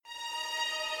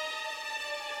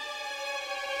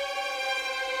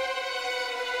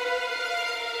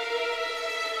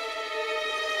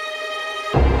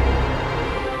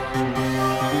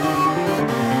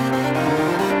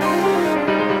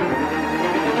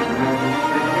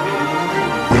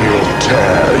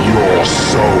tear your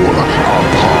soul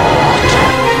apart.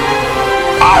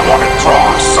 I want to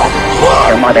draw some blood.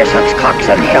 Your mother sucks cocks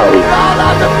in hell. No,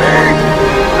 not the beast!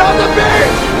 Not the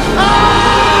beast!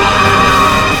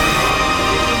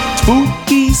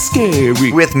 Spooky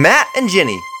Scary with Matt and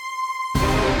Ginny.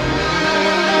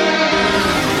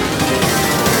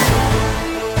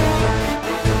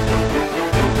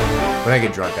 When I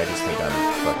get drunk, I just think I'm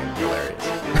fucking hilarious.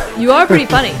 You are pretty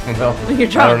funny. Well, when you're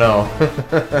drunk. I don't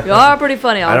know. You are pretty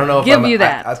funny. I don't know if give you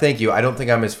that. I thank you. I don't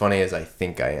think I'm as funny as I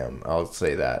think I am. I'll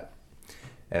say that.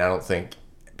 And I don't think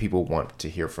people want to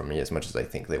hear from me as much as I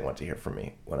think they want to hear from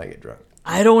me when I get drunk.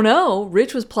 I don't know.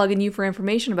 Rich was plugging you for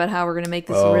information about how we're going to make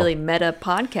this a really meta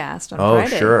podcast on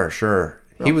Friday. Sure.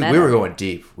 We were going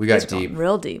deep. We got deep.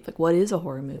 Real deep. Like, what is a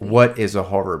horror movie? What is a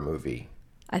horror movie?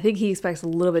 I think he expects a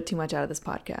little bit too much out of this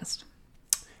podcast.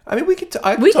 I mean, we can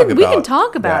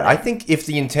talk about it. I think if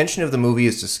the intention of the movie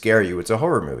is to scare you, it's a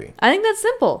horror movie. I think that's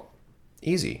simple.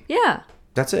 Easy. Yeah.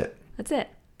 That's it.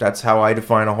 That's how I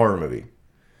define a horror movie.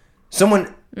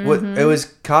 It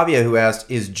was Kavya who asked,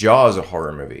 is Jaws a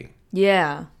horror movie?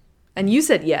 Yeah. And you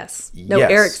said yes. No, yes.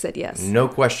 Eric said yes. No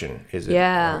question. Is it?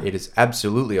 Yeah. It is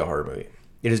absolutely a horror movie.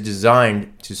 It is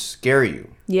designed to scare you.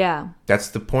 Yeah. That's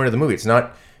the point of the movie. It's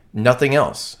not nothing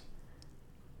else.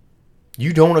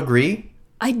 You don't agree?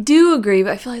 I do agree,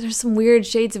 but I feel like there's some weird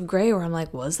shades of gray where I'm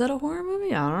like, was that a horror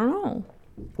movie? I don't know.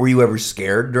 Were you ever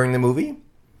scared during the movie?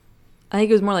 I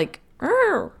think it was more like,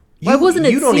 why wasn't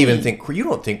it? You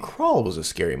don't think Crawl was a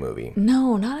scary movie?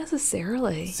 No, not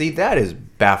necessarily. See, that is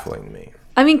baffling to me.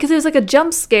 I mean, because it was like a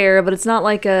jump scare, but it's not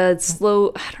like a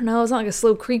slow. I don't know. It's not like a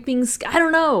slow creeping. I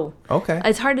don't know. Okay,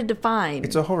 it's hard to define.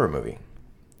 It's a horror movie.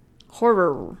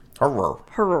 Horror.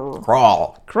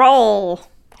 Crawl.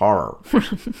 Horror.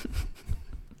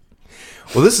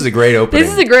 Well, this is a great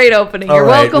opening. You're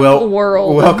welcome,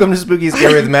 world. Welcome to Spooky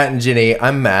Scary with Matt and Ginny.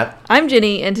 I'm Matt. I'm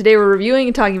Ginny, and today we're reviewing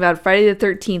and talking about Friday the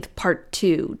 13th Part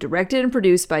 2, directed and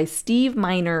produced by Steve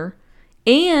Miner.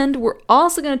 And we're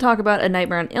also going to talk about A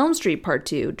Nightmare on Elm Street Part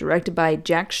 2, directed by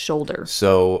Jack Shoulder.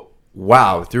 So,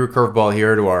 wow, threw a curveball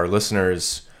here to our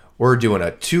listeners. We're doing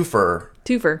a twofer.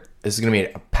 This is going to be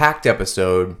a packed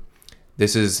episode.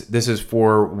 This is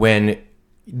for when...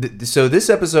 So this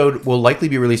episode will likely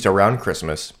be released around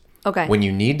Christmas. Okay. When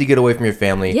you need to get away from your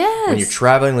family. Yes. When you're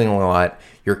traveling a lot.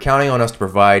 You're counting on us to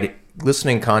provide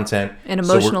listening content. And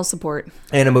emotional support.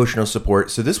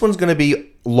 So this one's going to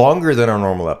be longer than our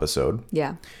normal episode.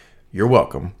 Yeah. You're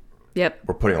welcome. Yep.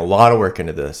 We're putting a lot of work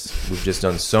into this. We've just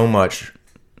done so much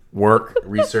work,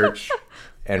 research,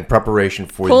 and preparation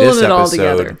for this episode. All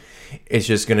together. It's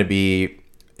just going to be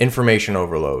information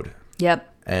overload. Yep.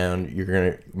 And you're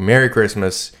going to... Merry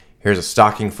Christmas. Here's a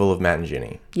stocking full of Matt and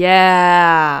Ginny.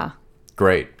 Yeah.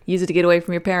 Great. Use it to get away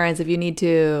from your parents if you need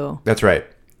to. That's right.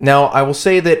 Now, I will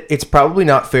say that it's probably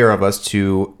not fair of us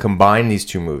to combine these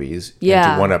two movies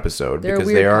into one episode. They're because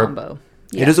a weird they are combo.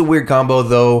 Yeah. It is a weird combo,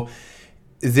 though.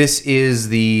 This is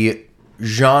the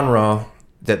genre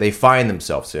that they find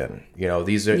themselves in. You know,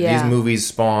 these movies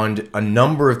spawned a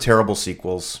number of terrible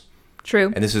sequels.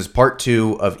 True. And this is part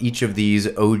 2 of each of these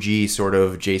OG sort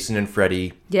of Jason and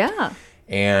Freddy. Yeah.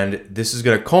 And this is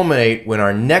going to culminate when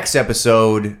our next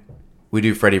episode, we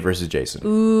do Freddy versus Jason.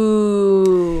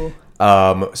 Ooh.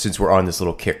 Since we're on this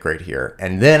little kick right here.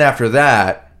 And then after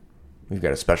that, we've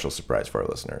got a special surprise for our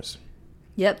listeners.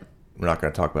 Yep. We're not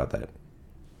going to talk about that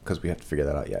because we have to figure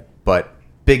that out yet. But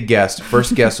big guest,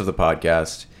 first guest of the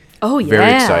podcast. Oh, yeah.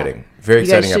 Very exciting. Very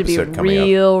exciting episode coming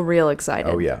up. Real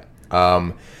excited. Oh, yeah.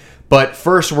 But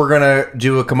first, we're going to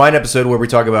do a combined episode where we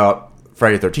talk about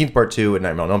Friday the 13th Part 2 and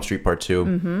Nightmare on Elm Street Part 2.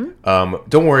 Mm-hmm.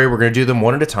 Don't worry, we're going to do them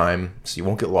one at a time so you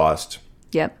won't get lost.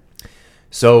 Yep.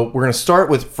 So we're going to start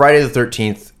with Friday the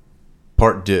 13th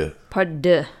Part 2. Part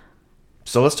 2.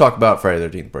 So let's talk about Friday the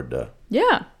 13th Part 2.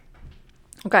 Yeah.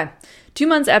 Okay. 2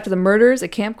 months after the murders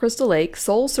at Camp Crystal Lake,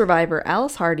 sole survivor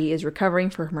Alice Hardy is recovering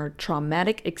from her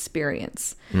traumatic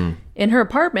experience. In her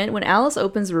apartment, when Alice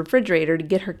opens the refrigerator to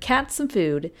get her cat some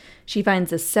food, she finds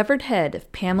the severed head of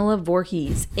Pamela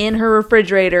Voorhees in her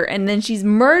refrigerator, and then she's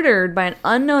murdered by an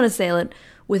unknown assailant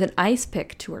with an ice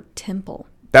pick to her temple.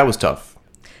 That was tough.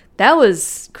 That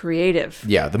was creative.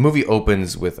 Yeah, the movie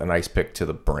opens with an ice pick to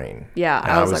the brain. Yeah,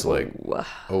 and I was like,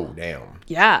 oh, damn.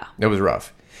 Yeah. That was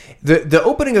rough. The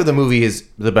opening of the movie is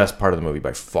the best part of the movie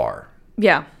by far.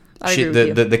 Yeah, I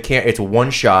agree with you. It's one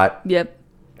shot. Yep.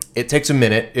 It takes a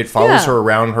minute. It follows her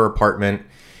around her apartment.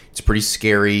 It's pretty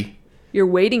scary. You're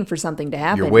waiting for something to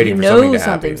happen.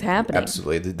 Something's happening.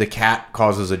 Absolutely. The cat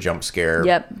causes a jump scare.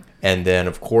 Yep. And then,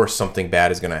 of course, something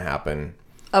bad is going to happen.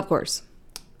 Of course.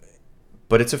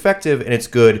 But it's effective and it's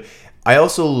good. I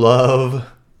also love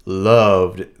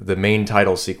loved the main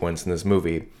title sequence in this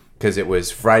movie because it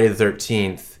was Friday the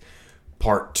 13th,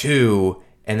 Part 2,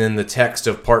 and then the text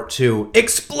of Part 2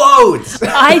 explodes!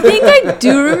 I think I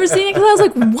do remember seeing it because I was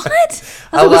like, what?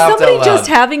 I was was somebody just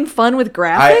having fun with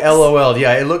graphics? I LOL'd.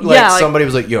 Yeah, it looked like somebody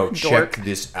was like, yo, check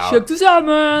this out. Check this out,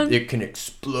 man. It can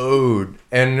explode.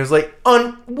 And it was like,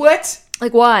 what?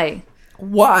 Like, why?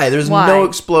 Why? There's no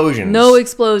explosions. No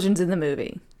explosions in the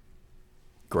movie.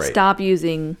 Great. Stop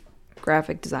using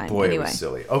graphic design. Boy, anyway. It was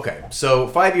silly. Okay, so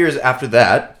 5 years after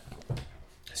that,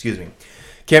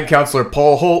 camp counselor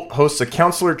Paul Holt hosts a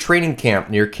counselor training camp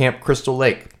near Camp Crystal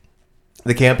Lake.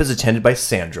 The camp is attended by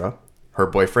Sandra, her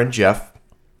boyfriend Jeff,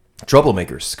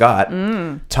 troublemaker Scott,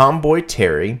 tomboy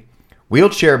Terry,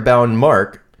 wheelchair-bound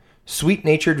Mark,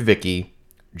 sweet-natured Vicky,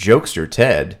 jokester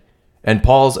Ted, and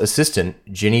Paul's assistant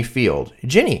Ginny Field.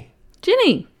 Ginny.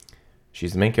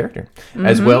 She's the main character,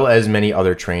 as well as many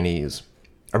other trainees.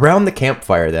 Around the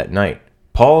campfire that night,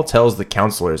 Paul tells the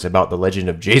counselors about the legend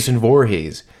of Jason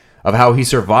Voorhees, of how he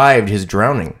survived his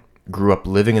drowning, grew up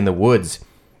living in the woods,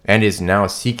 and is now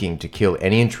seeking to kill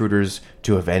any intruders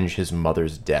to avenge his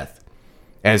mother's death.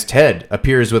 As Ted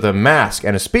appears with a mask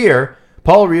and a spear,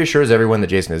 Paul reassures everyone that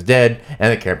Jason is dead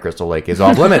and that Camp Crystal Lake is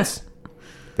off limits.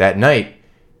 That night,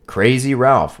 Crazy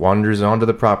Ralph wanders onto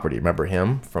the property. Remember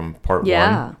him from Part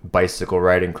 1? Bicycle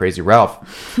riding Crazy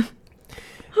Ralph.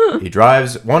 He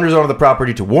wanders onto the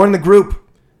property to warn the group,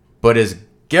 but is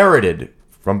garroted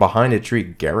from behind a tree.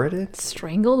 Garroted?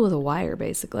 Strangled with a wire,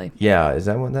 basically. Yeah, is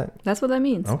that what that... That's what that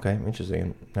means. Okay,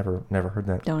 interesting. Never heard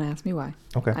that. Don't ask me why.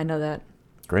 Okay. I know that.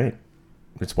 Great.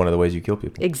 It's one of the ways you kill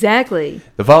people. Exactly.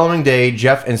 The following day,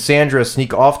 Jeff and Sandra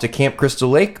sneak off to Camp Crystal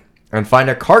Lake and find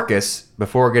a carcass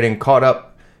before getting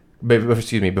caught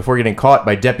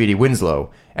by Deputy Winslow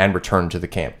and return to the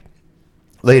camp.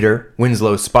 Later,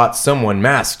 Winslow spots someone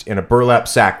masked in a burlap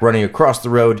sack running across the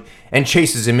road and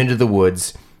chases him into the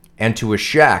woods and to a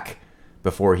shack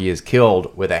before he is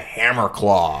killed with a hammer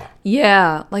claw.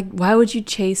 Yeah, like why would you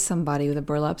chase somebody with a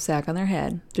burlap sack on their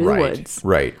head through the woods?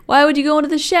 Right. Why would you go into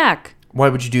the shack? Why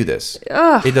would you do this?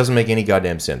 Ugh. It doesn't make any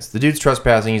goddamn sense. The dude's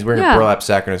trespassing. He's wearing a burlap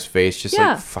sack on his face. Just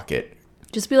like, fuck it.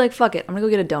 Just be like, fuck it. I'm going to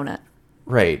go get a donut.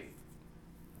 Right.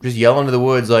 Just yell into the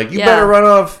woods like, you better run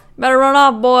off. Better run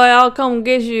off, boy. I'll come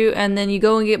get you. And then you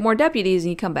go and get more deputies and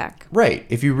you come back. Right.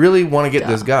 If you really want to get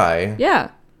this guy.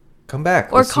 Yeah. Come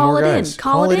back. Or call it in.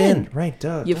 Call it in. Right.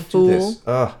 Duh. You Don't fool. do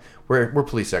this. We're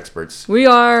police experts. We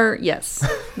are, yes.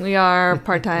 We are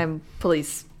part-time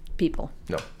police people.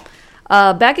 No.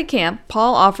 Back at camp,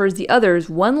 Paul offers the others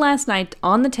one last night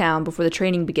on the town before the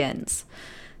training begins.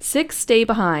 6 stay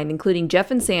behind, including Jeff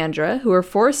and Sandra, who are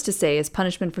forced to stay as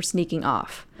punishment for sneaking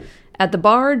off. At the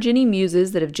bar, Ginny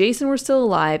muses that if Jason were still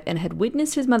alive and had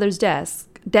witnessed his mother's death,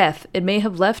 it may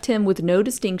have left him with no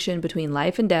distinction between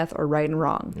life and death or right and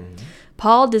wrong. Mm-hmm.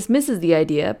 Paul dismisses the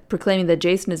idea, proclaiming that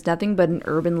Jason is nothing but an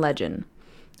urban legend.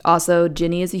 Also,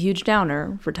 Ginny is a huge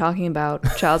downer for talking about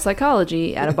child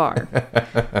psychology at a bar.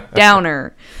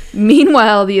 Downer.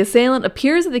 Meanwhile, the assailant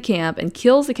appears at the camp and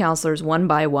kills the counselors one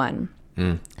by one.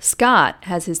 Scott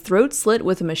has his throat slit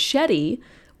with a machete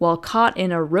while caught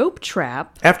in a rope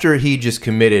trap. After he just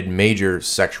committed major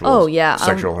sexual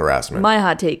harassment. My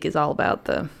hot take is all about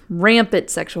the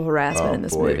rampant sexual harassment in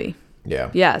this movie.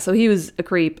 Yeah. Yeah, so he was a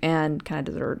creep and kind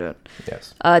of deserved it.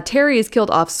 Yes. Terry is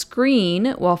killed off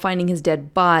screen while finding his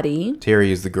dead body.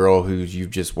 Terry is the girl who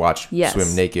you've just watched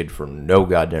swim naked for no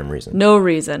goddamn reason. No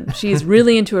reason. She's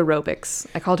really into aerobics.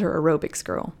 I called her aerobics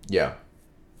girl. Yeah.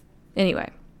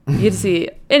 Anyway, you get to see.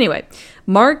 Anyway,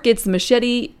 Mark gets the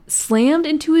machete slammed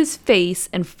into his face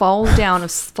and falls down a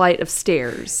flight of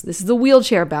stairs. This is the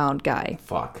wheelchair-bound guy.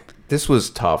 Fuck. This was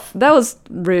tough. That was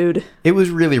rude. It was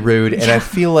really rude, and I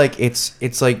feel like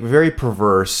it's like very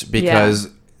perverse because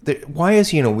why is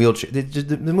he in a wheelchair?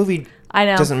 The movie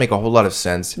doesn't make a whole lot of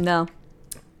sense. No.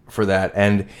 For that,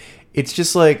 and it's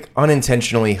just like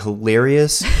unintentionally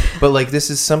hilarious, but like this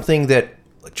is something that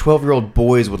 12-year-old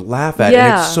boys would laugh at,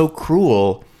 and it's so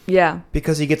cruel. Yeah.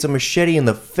 Because he gets a machete in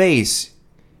the face,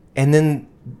 and then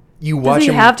you watch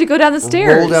him have to go down the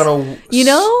stairs, roll down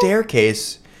a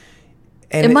staircase.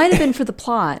 And it might have been for the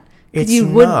plot. It's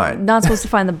not supposed to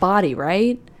find the body,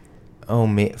 right? Oh,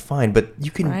 fine, but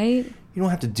you can. Right? You don't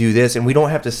have to do this, and we don't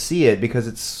have to see it because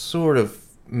it's sort of.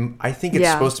 I think it's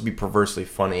supposed to be perversely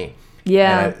funny.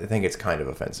 Yeah, and I think it's kind of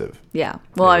offensive. Yeah.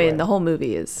 Well, anyway. I mean, the whole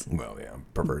movie is. Well, yeah,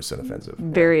 perverse and offensive.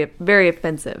 Very, very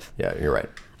offensive. Yeah, you're right.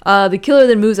 The killer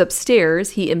then moves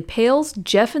upstairs. He impales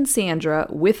Jeff and Sandra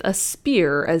with a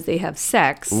spear as they have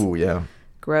sex. Ooh, yeah.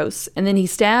 Gross. And then he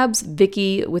stabs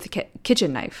Vicky with a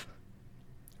kitchen knife.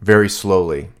 Very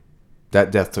slowly.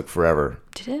 That death took forever.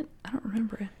 Did it? I don't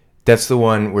remember it. That's the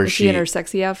one where Was she in her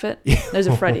sexy outfit? There's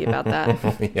a Freddy about that.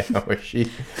 Yeah, where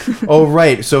she... Oh,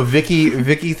 right. So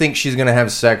Vicky thinks she's going to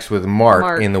have sex with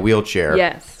Mark in the wheelchair.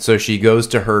 Yes. So she goes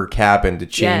to her cabin to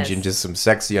change Yes. into some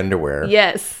sexy underwear.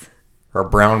 Yes. Her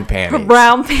brown panties. Her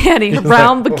brown panties. Her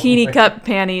brown bikini cut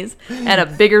panties. And a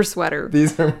bigger sweater.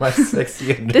 These are my sexy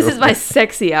underwear. This is my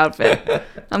sexy outfit.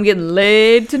 I'm getting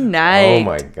laid tonight. Oh,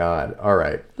 my God. All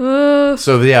right.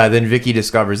 So, yeah, then Vicky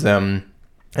discovers them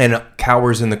and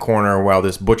cowers in the corner while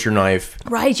this butcher knife...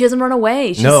 Right, she doesn't run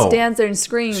away. She stands there and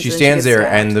screams. She stands there,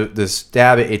 and the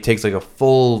stab, it takes like a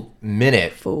full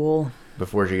minute... Fool.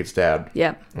 Before she gets stabbed.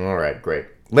 Yep. All right, great.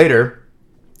 Later,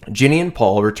 Ginny and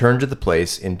Paul return to the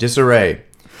place in disarray.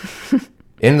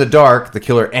 In the dark, the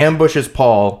killer ambushes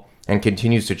Paul and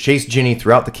continues to chase Ginny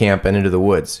throughout the camp and into the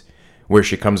woods, where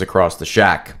she comes across the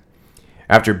shack.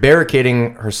 After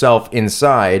barricading herself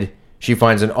inside... She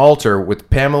finds an altar with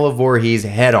Pamela Voorhees'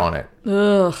 head on it,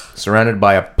 surrounded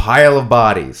by a pile of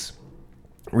bodies.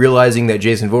 Realizing that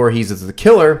Jason Voorhees is the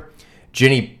killer,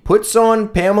 Ginny puts on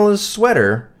Pamela's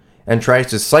sweater and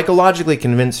tries to psychologically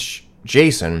convince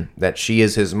Jason that she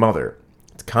is his mother.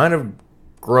 It's kind of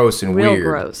gross and weird. Real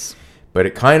gross. But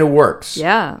it kind of works.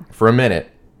 Yeah. For a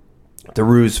minute. The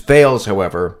ruse fails,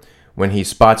 however, when he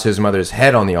spots his mother's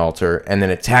head on the altar and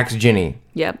then attacks Ginny.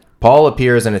 Yep. Paul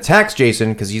appears and attacks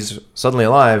Jason because he's suddenly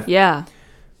alive. Yeah.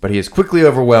 But he is quickly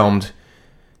overwhelmed.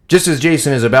 Just as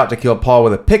Jason is about to kill Paul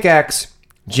with a pickaxe,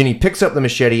 Ginny picks up the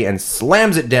machete and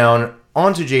slams it down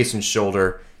onto Jason's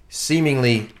shoulder,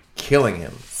 seemingly killing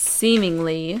him.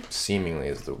 Seemingly. Seemingly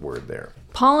is the word there.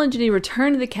 Paul and Ginny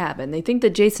return to the cabin. They think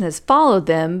that Jason has followed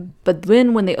them, but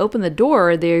then when they open the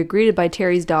door, they are greeted by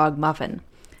Terry's dog, Muffin.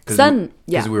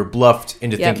 Because we were bluffed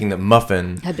into thinking that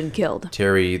Muffin had been killed.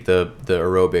 Terry, the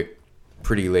aerobic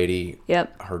pretty lady,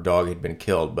 Yep. Her dog had been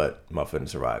killed, but Muffin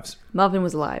survives. Muffin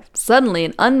was alive. Suddenly,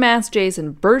 an unmasked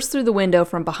Jason bursts through the window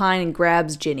from behind and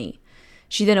grabs Ginny.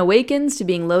 She then awakens to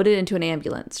being loaded into an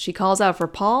ambulance. She calls out for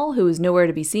Paul, who is nowhere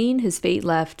to be seen, his fate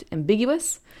left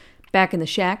ambiguous. Back in the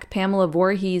shack, Pamela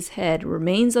Voorhees' head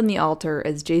remains on the altar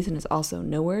as Jason is also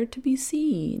nowhere to be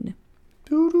seen.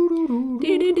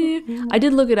 I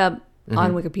did look it up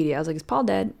on Wikipedia. I was like, is Paul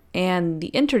dead? And the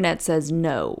internet says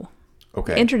no.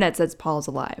 Okay. The internet says Paul's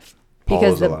alive.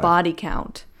 Because the body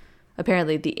count,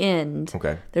 apparently at the end,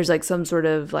 there's like some sort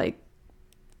of like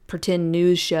pretend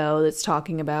news show that's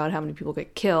talking about how many people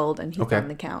get killed, and he's on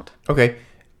the count. Okay.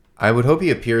 I would hope he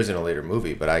appears in a later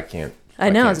movie, but I can't. I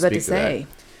know, I was about to say.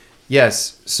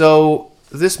 Yes. So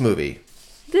this movie.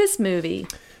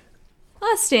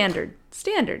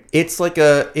 Standard.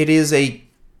 It is a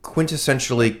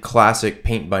quintessentially classic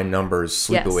paint by numbers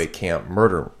sleepaway camp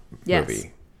murder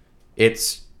movie.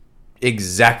 It's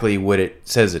exactly what it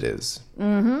says it is.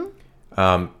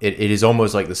 Mm-hmm. It is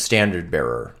almost like the standard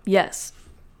bearer. Yes.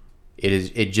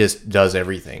 It just does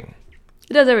everything.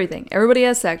 It does everything. Everybody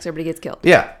has sex. Everybody gets killed.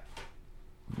 Yeah.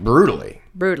 Brutally.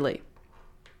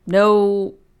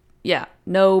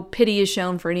 No pity is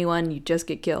shown for anyone. You just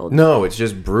get killed. No, it's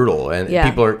just brutal. And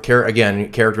people are,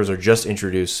 characters are just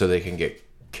introduced so they can get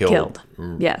killed.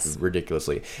 Yes.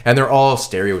 Ridiculously. And they're all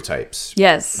stereotypes.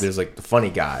 Yes. There's like the funny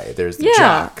guy. There's the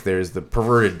jock. There's the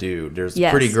perverted dude. There's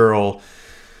the pretty girl.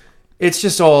 It's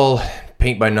just all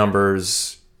paint by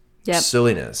numbers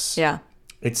silliness. Yeah.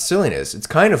 It's silliness. It's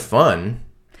kind of fun.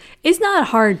 It's not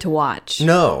hard to watch.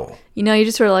 No. You know, you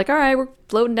just sort of like, all right, we're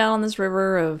floating down on this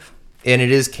river of... And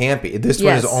it is campy. This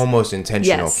one is almost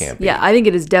intentional campy. Yeah, I think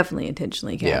it is definitely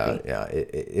intentionally campy. Yeah.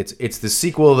 It's the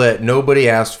sequel that nobody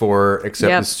asked for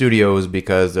except the studios,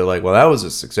 because they're like, well, that was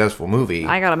a successful movie.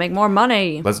 I gotta make more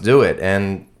money. Let's do it.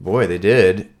 And boy, they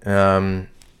did. Fine.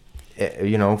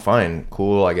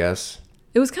 Cool, I guess.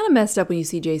 It was kind of messed up when you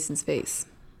see Jason's face.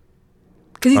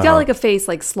 Because he's got like a face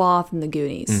like Sloth in the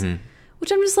Goonies. Mm-hmm.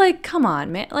 Which I'm just like, come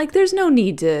on, man. Like, there's no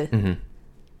need to... Mm-hmm.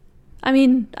 I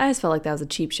mean, I just felt like that was a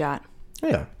cheap shot.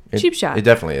 Yeah. Cheap shot. It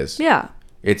definitely is. Yeah.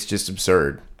 It's just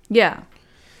absurd. Yeah.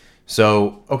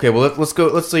 So, okay, well, let's go.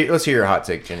 Let's hear your hot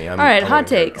take, Jenny. All right, hot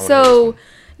take. So,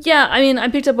 yeah, I mean, I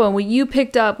picked up on what you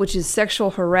picked up, which is sexual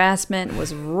harassment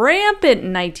was rampant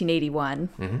in 1981.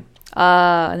 Mm-hmm.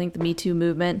 I think the Me Too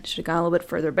movement should have gone a little bit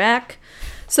further back.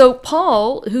 So,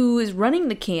 Paul, who is running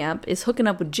the camp, is hooking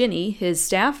up with Ginny, his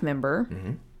staff member,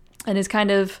 and is kind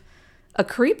of a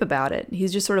creep about it.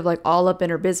 He's just sort of like all up in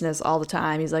her business all the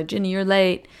time. He's like, Ginny, you're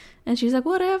late. And she's like,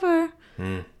 whatever.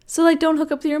 So, like, don't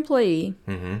hook up with your employee.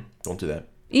 Mm-hmm. Don't do that.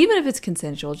 Even if it's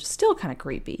consensual, just still kind of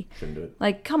creepy. Shouldn't do it.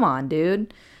 Like, come on,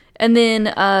 dude. And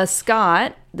then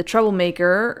Scott, the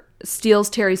troublemaker, steals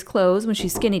Terry's clothes when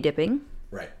she's skinny dipping.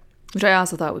 Right. Which I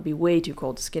also thought would be way too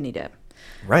cold to skinny dip.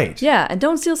 Right. Yeah, and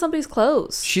don't steal somebody's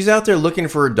clothes. She's out there looking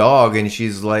for a dog, and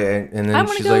she's like, and then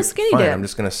she's like, skinny fine, dip. I'm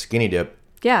just gonna skinny dip.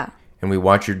 Yeah. And we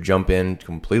watch her jump in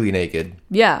completely naked.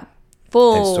 Yeah.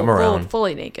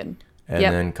 Fully naked. And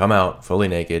then come out fully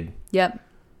naked. Yep.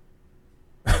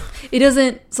 It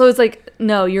doesn't, so it's like,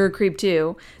 no, you're a creep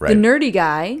too. Right. The nerdy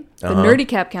guy, the nerdy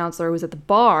cap counselor was at the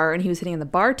bar and he was hitting on the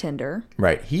bartender.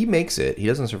 Right. He makes it. He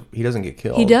doesn't get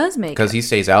killed. He does make it. Because he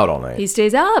stays out all night. He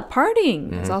stays out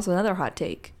partying. It's also another hot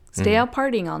take. Stay out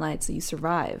partying all night so you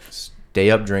survive. Stay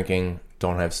up drinking,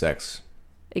 don't have sex.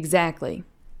 Exactly.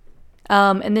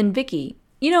 And then Vicky,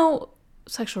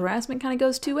 sexual harassment kind of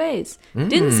goes two ways.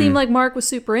 Didn't seem like Mark was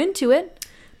super into it,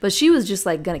 but she was just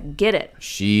like gonna get it.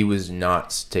 She was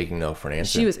not taking no for an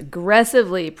answer. She was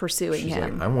aggressively pursuing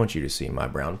him. Like, I want you to see my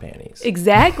brown panties.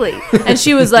 Exactly. And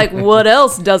she was like, what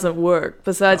else doesn't work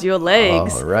besides your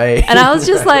legs? All right. And I was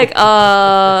just like,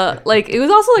 it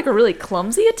was also like a really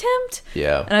clumsy attempt.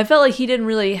 Yeah. And I felt like he didn't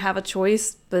really have a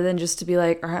choice, but then just to be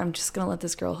like, all right, I'm just gonna let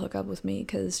this girl hook up with me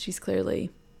because she's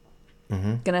clearly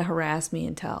gonna harass me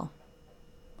until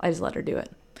I just let her do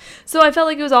it. So I felt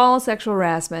like it was all sexual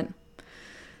harassment.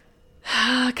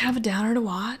 Kind of a downer to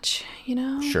watch,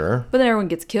 Sure. But then everyone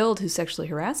gets killed who's sexually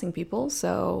harassing people,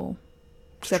 so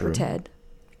except for Ted.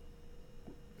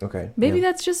 Okay. Maybe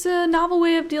that's just a novel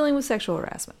way of dealing with sexual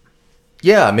harassment.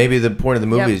 Yeah, maybe the point of the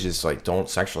movie is just like, don't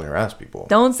sexually harass people.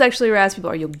 Don't sexually harass people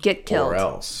or you'll get killed.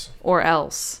 Or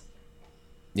else.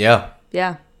 Yeah.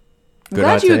 Yeah. I'm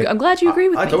glad you agree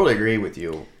with me. I totally agree with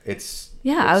you.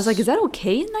 I was like, is that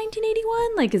okay in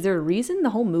 1981? Like, is there a reason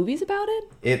the whole movie's about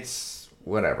it? It's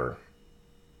whatever.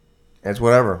 It's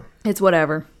whatever.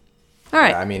 All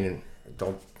right. Yeah, I mean,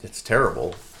 it's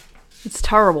terrible. It's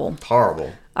terrible.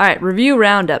 Horrible. All right, review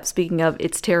roundup. Speaking of,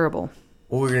 it's terrible.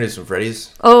 Well, we're going to do some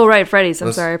Freddy's. Oh, right, Freddy's.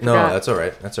 I'm sorry, I forgot. No, that's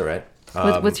all right.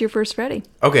 What's your first Freddy?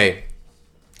 Okay.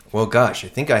 Well, gosh, I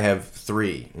think I have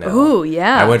 3 now. Ooh,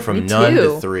 yeah. I went from none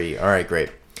to 3. All right, great.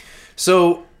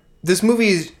 So, this movie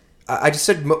is, I just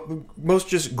said most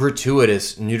just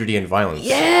gratuitous nudity and violence.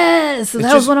 Yes,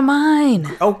 that was one of mine.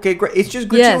 Okay, great. It's just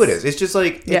gratuitous. Yes. It's just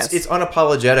like, it's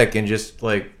unapologetic and just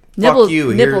like, fuck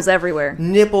you. Nipples everywhere.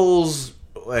 Nipples,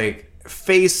 like,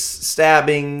 face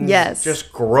stabbing. Yes.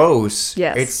 Just gross.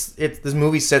 Yes. This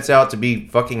movie sets out to be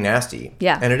fucking nasty.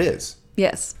 Yeah. And it is.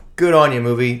 Yes. Good on you,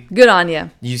 movie. Good on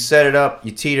you. You set it up.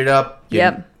 You teed it up.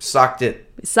 You socked it.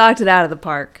 We socked it out of the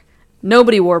park.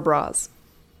 Nobody wore bras.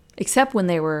 Except when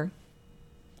they were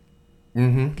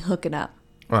hooking up.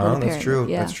 That's true.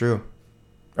 Yeah. That's true.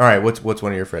 All right, what's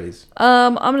one of your Freddy's?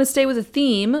 I'm going to stay with a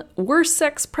theme. Worst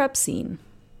sex prep scene.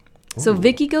 Ooh. So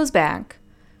Vicky goes back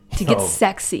to get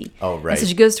sexy. Oh, right. And so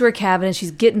she goes to her cabin and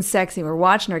she's getting sexy. We're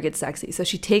watching her get sexy. So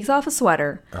she takes off a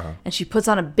sweater and she puts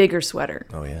on a bigger sweater.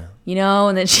 Oh, yeah.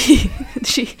 And then she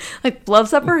like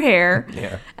fluffs up her hair.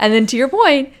 Yeah. And then to your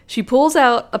point, she pulls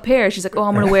out a pair. She's like, oh,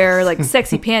 I'm going to wear like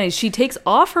sexy panties. She takes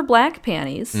off her black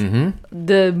panties. Mm-hmm.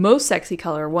 The most sexy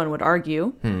color, one would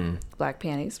argue. Black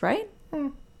panties, right?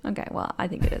 Okay, well, I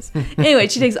think it is. Anyway,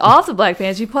 she takes off the black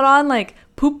pants. She put on like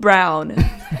poop brown.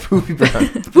 Poopy brown.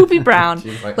 Poopy brown.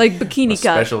 Like bikini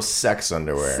cut. Special sex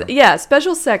underwear.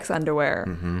 Special sex underwear.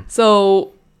 Mm-hmm.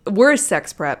 So, worst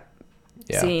sex prep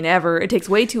scene ever. It takes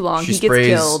way too long. He gets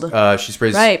killed. She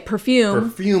sprays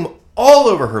perfume all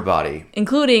over her body.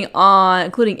 Including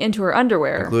into her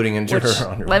underwear.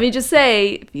 Let me just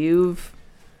say, if you've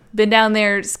been down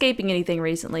there escaping anything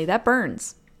recently, that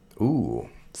burns. Ooh.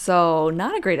 So,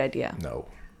 not a great idea.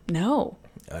 No.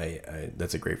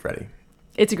 That's a great Freddy.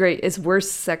 It's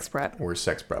worst sex prep. Worst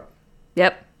sex prep.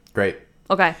 Yep. Great.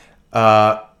 Okay.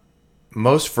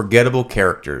 Most forgettable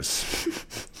characters.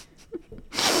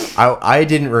 I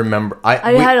didn't remember.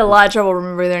 I had a lot of trouble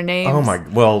remembering their names. Oh my,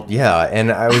 well, yeah.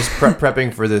 And I was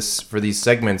prepping for these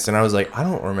segments, and I was like, I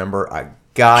don't remember a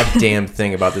goddamn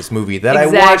thing about this movie that I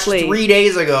watched 3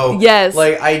 days ago. Yes.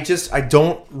 Like, I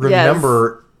don't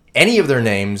remember any of their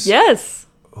names. Yes.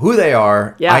 Who they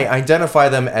are. Yeah. I identify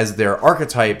them as their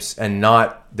archetypes and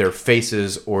not their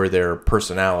faces or their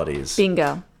personalities.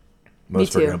 Bingo.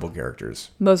 Most forgettable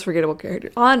characters. Most forgettable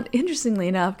characters. Interestingly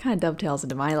enough, kind of dovetails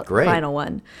into my final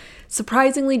one.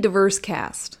 Surprisingly diverse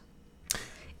cast.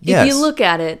 Yes. If you look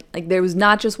at it, like there was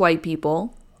not just white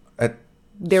people.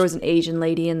 There was an Asian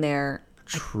lady in there.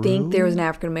 True. I think there was an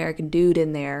African American dude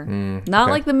in there. Not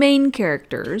like the main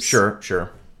characters.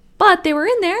 Sure. But they were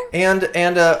in there. And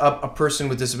a person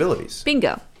with disabilities.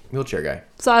 Bingo. Wheelchair guy.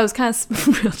 So I was kind of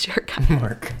wheelchair guy.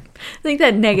 Mark. I think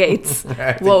that negates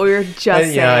what we were just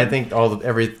saying. Yeah, I think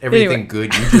everything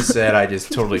good you just said, I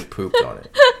just totally pooped on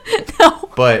it. No.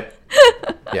 But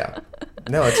yeah.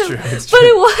 No, it's true. It's true. But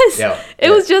it was. Yeah. It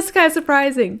was just kind of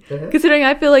surprising. Considering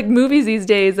I feel like movies these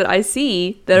days that I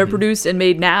see that are produced and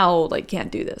made now, like,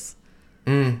 can't do this.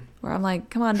 Where I'm like,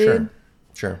 come on, dude.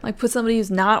 Sure. Like, put somebody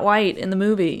who's not white in the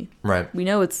movie. Right. We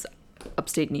know it's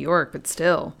upstate New York, but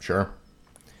still. Sure.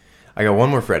 I got one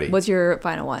more, Freddy. What's your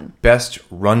final one? Best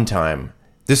runtime.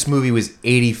 This movie was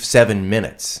 87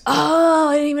 minutes. Oh,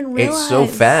 I didn't even realize. It's so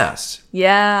fast.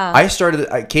 Yeah. I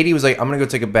started, Katie was like, I'm going to go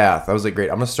take a bath. I was like, great,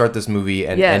 I'm going to start this movie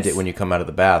and end it when you come out of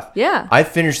the bath. Yeah. I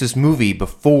finished this movie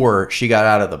before she got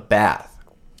out of the bath.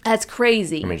 That's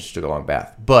crazy. I mean, she took a long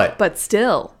bath. But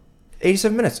still.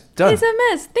 87 minutes. Done. 87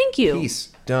 minutes. Thank you.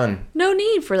 Peace. Done. No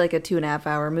need for like a 2.5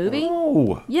 hour movie.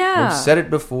 Oh. Yeah. We've said it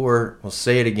before. We'll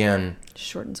say it again.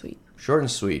 Short and sweet. Short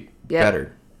and sweet. Yep.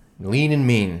 Better. Lean and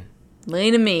mean.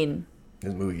 Lean and mean.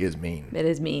 This movie is mean. It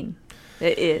is mean.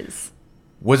 It is.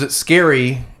 Was it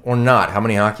scary or not? How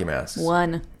many hockey masks?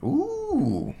 1.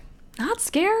 Ooh. Not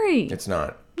scary. It's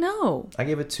not. No. I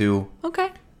gave it 2.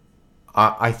 Okay.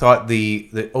 I thought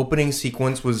the opening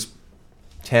sequence was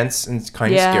tense and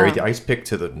kind of scary. The ice pick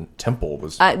to the temple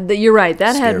was you're right.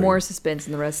 That scary. had more suspense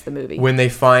than the rest of the movie. When they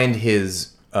find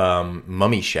his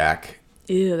mummy shack.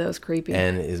 Ew, that was creepy.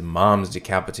 And his mom's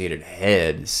decapitated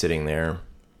head sitting there.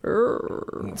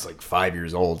 It's like 5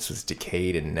 years old, so it's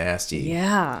decayed and nasty.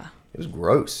 Yeah. It was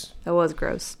gross. That was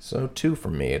gross. So 2 for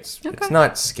me. It's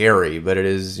not scary, but it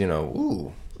is,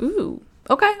 ooh. Ooh.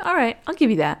 Okay, all right. I'll give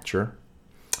you that. Sure.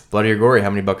 Bloody or gory, how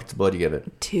many buckets of blood do you give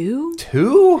it? 2?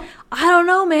 2? I don't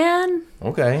know, man.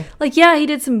 Okay. Like, yeah, he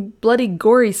did some bloody,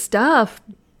 gory stuff,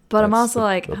 but I'm also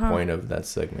like... the point of that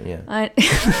segment, yeah.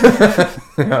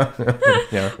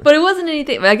 Yeah. But it wasn't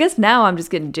anything... I guess now I'm just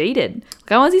getting jaded.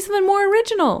 Like, I want to see something more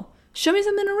original. Show me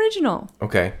something original.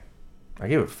 Okay. I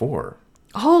gave it 4.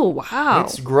 Oh, wow.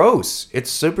 It's gross. It's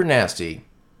super nasty.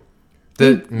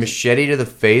 The machete to the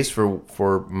face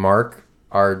for Mark,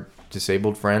 our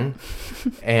disabled friend,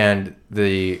 and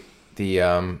the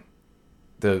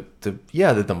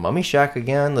mummy shack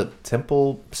again, the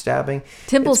temple stabbing.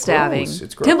 Temple It's stabbing. Gross.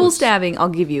 It's gross. Temple stabbing, I'll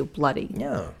give you bloody.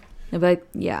 Yeah. But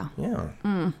yeah. Yeah.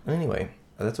 Anyway,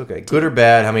 that's okay. Good or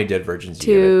bad? How many dead virgins do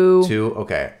 2. you give it? 2.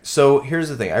 Okay. So here's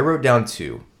the thing. I wrote down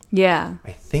 2. Yeah.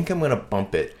 I think I'm gonna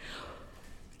bump it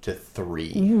to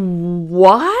 3.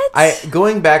 What?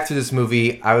 Going back to this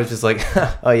movie, I was just like,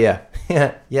 oh yeah,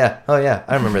 oh yeah,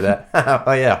 I remember that.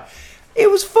 Oh yeah, it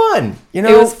was fun. It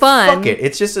was fun. Fuck it.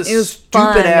 It's just a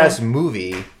stupid ass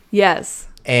movie. Yes.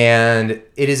 And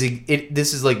this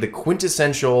is like the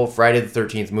quintessential Friday the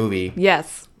 13th movie.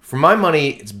 Yes. For my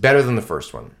money, it's better than the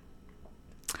first one.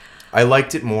 I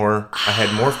liked it more. I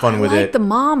had more fun with it. I like the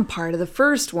mom part of the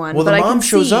first one. Well, but the I mom can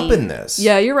shows see, up in this.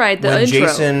 Yeah, you're right. The when intro,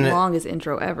 Jason, longest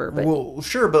intro ever. But. Well,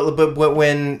 sure, but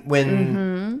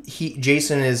when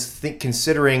Jason is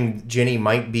considering Jenny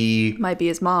might be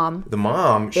his mom. The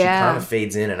mom, she kind of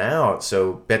fades in and out.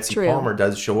 So Betsy Palmer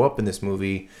does show up in this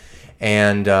movie,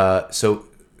 and so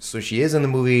she is in the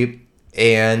movie,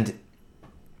 and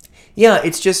yeah,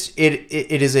 it's just it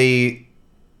is a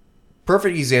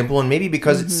perfect example, and maybe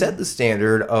because it set the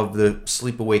standard of the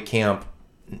sleepaway camp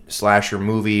slasher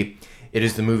movie, it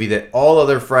is the movie that all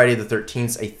other Friday the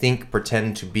 13th, I think,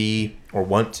 pretend to be or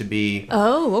want to be.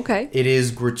 Oh, okay. It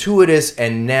is gratuitous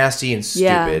and nasty and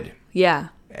stupid. Yeah.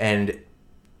 And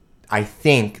I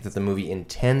think that the movie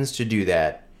intends to do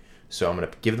that. So I'm going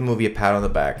to give the movie a pat on the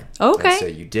back. Okay. And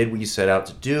say, you did what you set out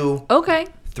to do. Okay.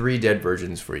 3 dead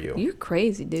virgins for you. You're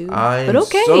crazy, dude. I'm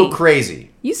so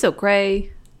crazy. You so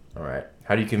cray. All right.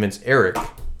 How do you convince Eric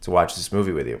to watch this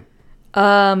movie with you?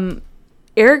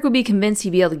 Eric would be convinced he'd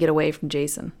be able to get away from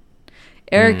Jason.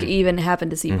 Eric even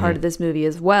happened to see part of this movie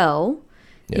as well.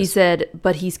 Yes. He said,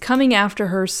 but he's coming after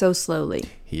her so slowly.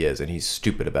 He is, and he's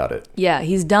stupid about it. Yeah,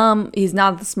 he's dumb. He's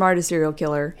not the smartest serial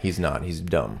killer. He's not. He's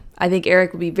dumb. I think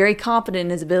Eric would be very confident in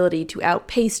his ability to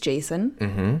outpace Jason.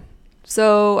 Mm-hmm.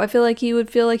 So I feel like he would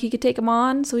feel like he could take him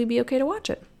on, so he'd be okay to watch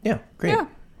it. Yeah, great. Yeah.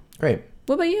 Great.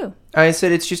 What about you? I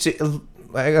said it's just,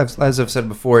 as I've said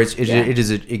before, it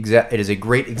is a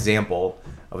great example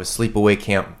of a sleepaway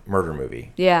camp murder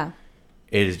movie. Yeah.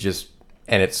 It is just,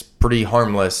 and it's pretty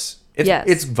harmless.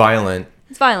 It's violent.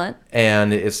 It's violent.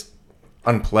 And it's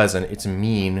unpleasant. It's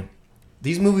mean.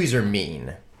 These movies are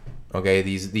mean. Okay?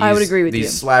 These I would agree with you.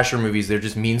 These slasher movies, they're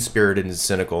just mean-spirited and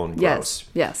cynical and gross.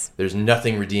 Yes. There's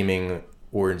nothing redeeming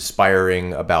or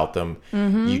inspiring about them.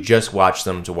 Mm-hmm. You just watch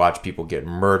them to watch people get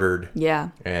murdered. Yeah.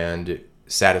 And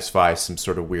satisfy some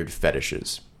sort of weird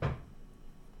fetishes.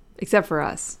 Except for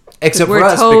us. Except for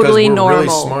us, totally because we're really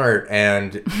smart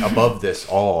and above this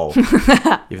all.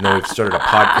 Even though we've started a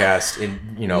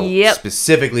podcast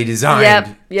specifically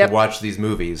designed to watch these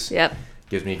movies. Yep.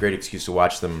 Gives me a great excuse to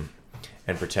watch them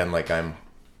and pretend like I'm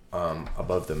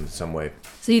above them in some way.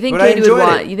 So you think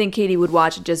Katie would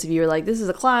watch it just if you were like, this is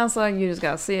a classic, you just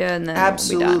gotta see it, and then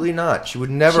absolutely not. She would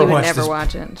never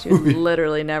watch it. She would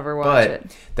literally never watch it.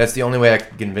 But that's the only way I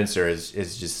can convince her is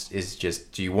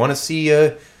just. Do you want to see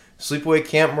a sleepaway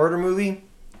camp murder movie?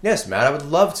 Yes, Matt, I would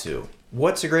love to.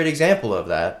 What's a great example of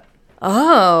that?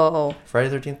 Oh, Friday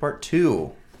the 13th Part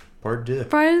 2. Part 2.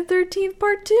 Friday the 13th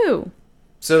Part 2.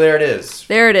 So there it is.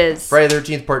 Friday the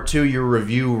 13th Part 2, your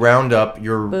review roundup,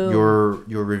 your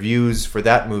reviews for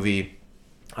that movie.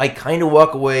 I kind of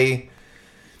walk away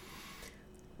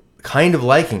kind of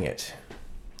liking it.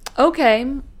 Okay.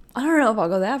 I don't know if I'll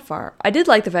go that far. I did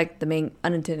like the fact that the main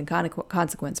unintended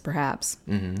consequence, perhaps.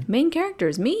 Mm-hmm. Main character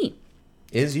is me.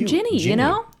 Is you. Ginny, you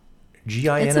know?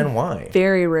 Ginny. It's a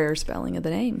very rare spelling of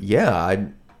the name. Yeah,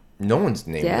 no one's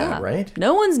named that, right?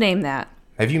 No one's named that.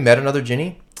 Have you met another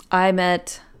Ginny?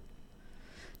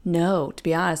 No, to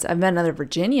be honest. I've met another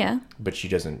Virginia. But she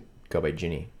doesn't go by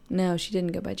Ginny. No, she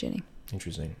didn't go by Ginny.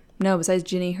 Interesting. No, besides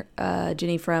Ginny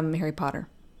from Harry Potter.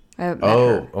 I haven't met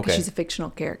her. Okay. She's a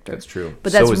fictional character. That's true.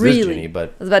 But that's this Ginny, but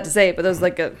I was about to say, but those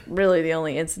like really the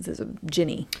only instances of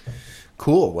Ginny.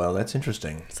 Cool. Well, that's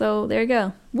interesting. So there you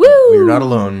go. Woo! Well, you're not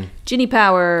alone. Ginny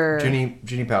power.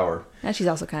 Ginny power. And she's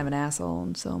also kind of an asshole,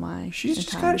 and so am I. She's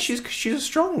a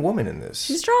strong woman in this.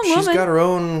 She's a strong woman. She's got her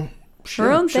own thing. She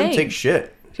doesn't take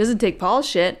shit. She doesn't take Paul's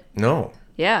shit. No.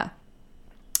 Yeah.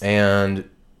 And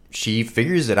she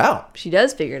figures it out. She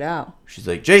does figure it out. She's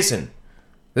like, Jason,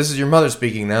 this is your mother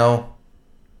speaking now.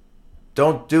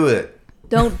 Don't do it.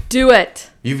 Don't do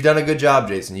it. You've done a good job,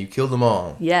 Jason. You killed them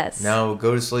all. Yes. Now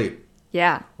go to sleep.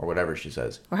 Yeah. Or whatever she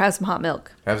says. Or have some hot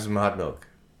milk. Have some hot milk.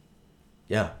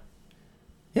 Yeah.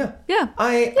 Yeah. Yeah.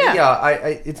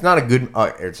 It's not a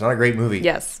great movie.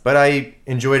 Yes. But I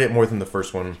enjoyed it more than the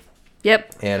first one.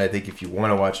 Yep. And I think if you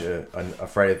want to watch a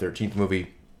Friday the 13th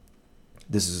movie,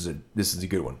 this is a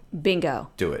good one. Bingo.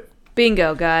 Do it.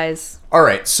 Bingo, guys. All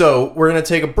right. So we're going to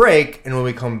take a break. And when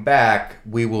we come back,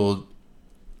 we will,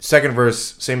 second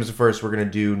verse, same as the first, we're going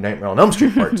to do Nightmare on Elm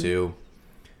Street Part 2.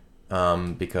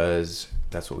 Because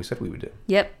that's what we said we would do.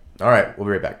 Yep. All right. We'll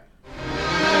be right back.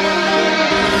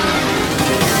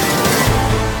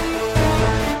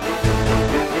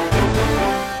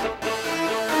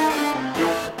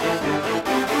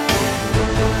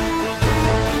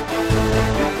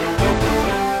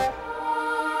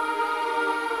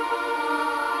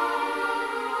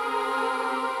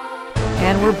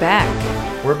 And we're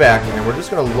back. We're back, and we're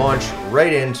just going to launch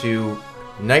right into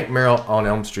Nightmare on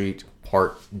Elm Street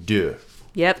Part 2.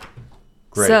 Yep.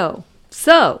 Great.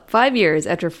 So 5 years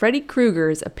after Freddy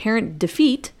Krueger's apparent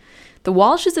defeat, the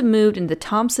Walshes have moved into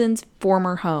Thompson's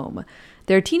former home.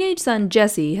 Their teenage son,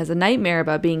 Jesse, has a nightmare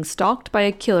about being stalked by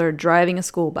a killer driving a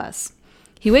school bus.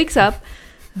 He wakes up...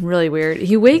 Really weird.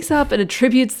 He wakes up and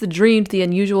attributes the dream to the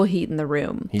unusual heat in the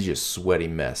room. He's just a sweaty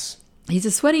mess. He's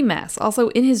a sweaty mess. Also,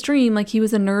 in his dream, like he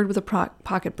was a nerd with a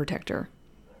pocket protector.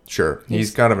 Sure.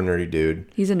 He's kind of a nerdy dude.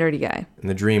 He's a nerdy guy. And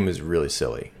the dream is really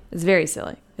silly. It's very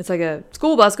silly. It's like a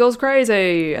school bus goes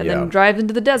crazy and then drives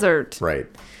into the desert. Right.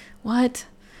 What?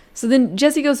 So then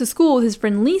Jesse goes to school with his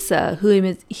friend Lisa,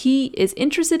 who he is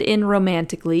interested in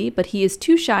romantically, but he is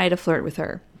too shy to flirt with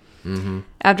her. Mm-hmm.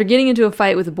 After getting into a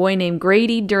fight with a boy named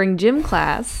Grady during gym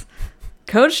class,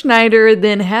 Coach Schneider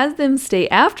then has them stay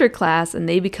after class and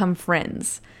they become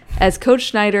friends. As Coach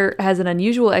Schneider has an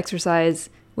unusual exercise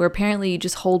where apparently you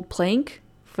just hold plank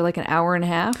for like an hour and a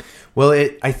half. Well,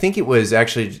 I think it was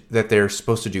actually that they're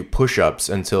supposed to do push-ups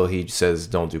until he says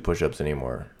don't do push-ups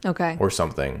anymore. Okay. Or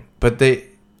something. But they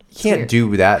can't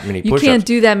do that many push-ups. You can't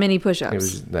do that many push-ups. It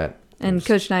was that. And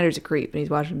Coach Schneider's a creep, and he's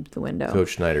watching through the window. Coach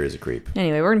Schneider is a creep.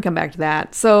 Anyway, we're going to come back to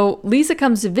that. So Lisa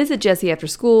comes to visit Jesse after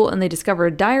school, and they discover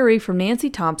a diary from Nancy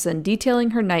Thompson detailing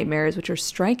her nightmares, which are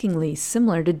strikingly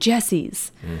similar to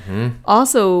Jesse's. Mm-hmm.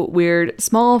 Also weird,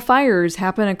 small fires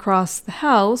happen across the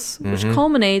house, which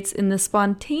culminates in the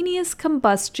spontaneous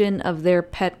combustion of their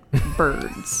pet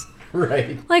birds.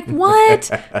 Right. Like, what?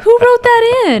 Who wrote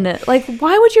that in? Like,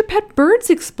 why would your pet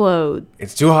birds explode?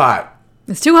 It's too hot.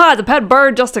 It's too hot. The pet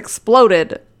bird just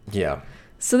exploded. Yeah.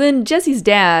 So then Jesse's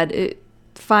dad,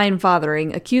 fine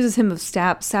fathering, accuses him of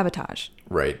sabotage.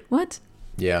 Right. What?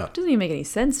 Yeah. Doesn't even make any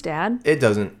sense, Dad. It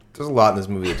doesn't. There's a lot in this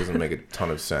movie that doesn't make a ton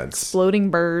of sense. Exploding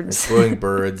birds.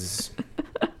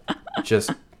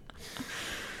 Just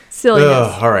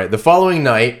silliness. All right. The following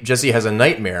night, Jesse has a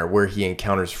nightmare where he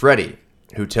encounters Freddy,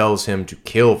 who tells him to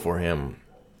kill for him.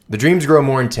 The dreams grow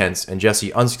more intense, and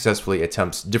Jesse unsuccessfully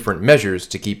attempts different measures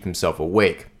to keep himself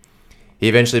awake. He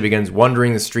eventually begins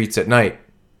wandering the streets at night.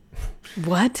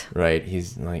 What? Right.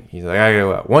 He's like, I gotta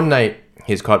go out. One night,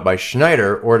 he is caught by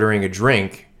Schneider ordering a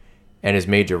drink and is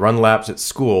made to run laps at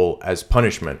school as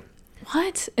punishment.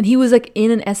 What? And he was like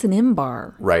in an S&M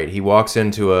bar. Right. He walks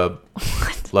into a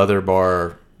leather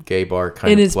bar, gay bar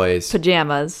kind of place. In his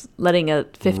pajamas, letting a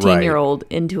 15-year-old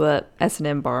into a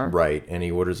S&M bar. Right. And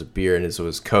he orders a beer, and so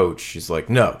his coach, he's like,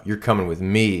 no, you're coming with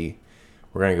me.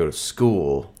 We're going to go to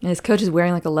school. And his coach is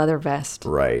wearing like a leather vest.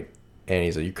 Right. And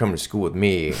he's like, you're coming to school with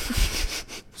me.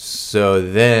 So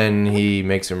then he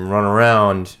makes him run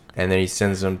around, and then he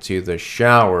sends him to the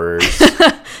showers.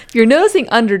 If you're noticing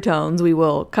undertones, we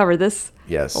will cover this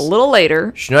a little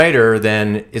later. Schneider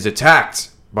then is attacked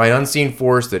by an unseen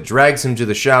force that drags him to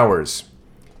the showers.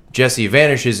 Jesse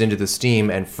vanishes into the steam,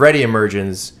 and Freddy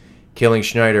emerges, killing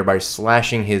Schneider by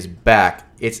slashing his back.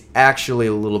 It's actually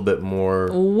a little bit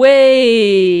more...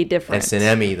 way different.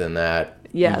 S&M-y than that.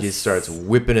 Yes. He just starts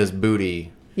whipping his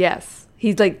booty. Yes.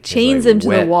 He's like chains him to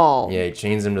the wall. Yeah, he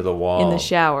chains him to the wall. In the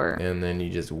shower. And then he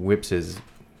just whips his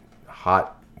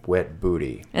hot, wet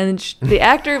booty. And the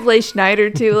actor who plays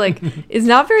Schneider, too, like, is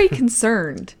not very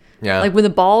concerned. Yeah. Like, when the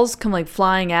balls come, like,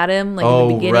 flying at him, like, in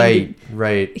the beginning.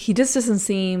 Right. He just doesn't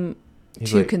seem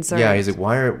too concerned. Yeah, he's like,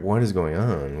 what is going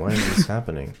on? Why is this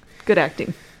happening? Good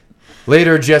acting.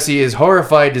 Later, Jesse is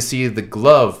horrified to see the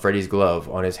glove, Freddy's glove,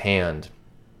 on his hand.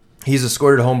 He's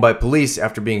escorted home by police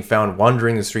after being found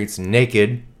wandering the streets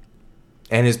naked,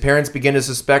 and his parents begin to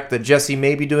suspect that Jesse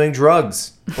may be doing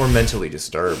drugs or mentally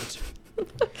disturbed.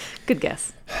 Good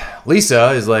guess.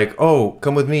 Lisa is like, oh,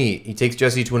 come with me. He takes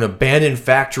Jesse to an abandoned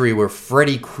factory where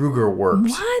Freddy Krueger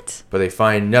works. What? But they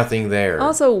find nothing there.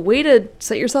 Also, way to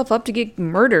set yourself up to get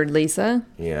murdered, Lisa.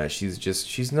 Yeah,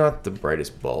 she's not the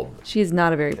brightest bulb. She is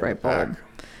not a very bright bulb.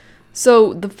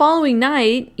 So the following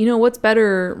night, you know, what's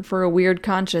better for a weird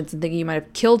conscience and thinking you might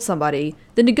have killed somebody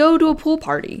than to go to a pool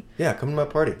party? Yeah, come to my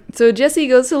party. So Jesse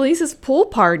goes to Lisa's pool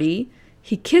party.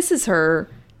 He kisses her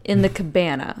in the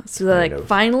cabana. So they like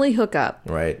finally hook up.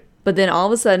 Right. But then all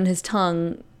of a sudden his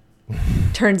tongue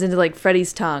turns into like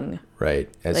Freddy's tongue. Right.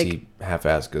 As he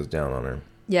half-ass goes down on her.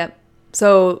 Yep.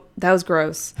 So that was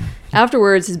gross.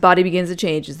 Afterwards, his body begins to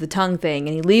change. It's the tongue thing.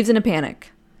 And he leaves in a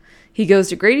panic. He goes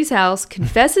to Grady's house,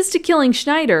 confesses to killing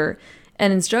Schneider,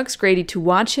 and instructs Grady to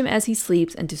watch him as he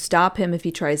sleeps and to stop him if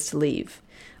he tries to leave.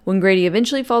 When Grady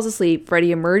eventually falls asleep,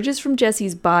 Freddy emerges from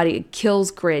Jesse's body and kills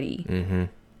Grady. Mm-hmm.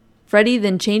 Freddy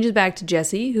then changes back to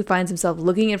Jesse, who finds himself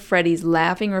looking at Freddy's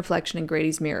laughing reflection in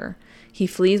Grady's mirror. He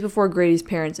flees before Grady's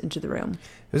parents enter the room.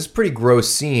 This is a pretty gross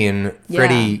scene. Yeah.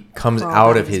 Freddy comes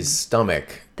out of his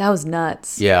stomach. That was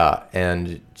nuts. Yeah,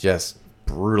 and just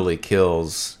brutally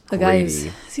kills Grady.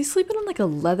 Is he sleeping on like a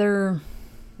leather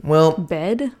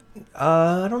bed?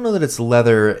 I don't know that it's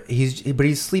leather. But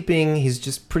he's sleeping. He's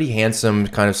just pretty handsome,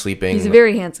 kind of sleeping. He's a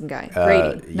very handsome guy.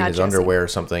 Grady, not his Jesse. Underwear or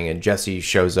something. And Jesse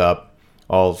shows up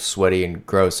all sweaty and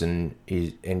gross, and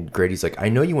Grady's like, I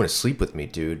know you want to sleep with me,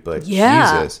 dude, but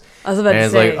Jesus. I was about to say. And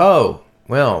it's like, oh,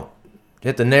 well,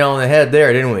 hit the nail on the head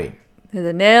there, didn't we? Hit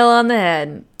the nail on the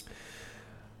head.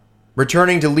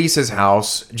 Returning to Lisa's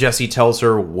house, Jesse tells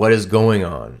her what is going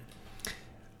on.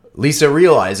 Lisa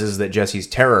realizes that Jesse's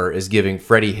terror is giving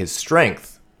Freddy his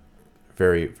strength.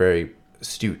 Very, very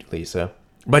astute, Lisa.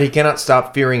 But he cannot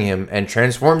stop fearing him and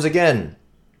transforms again.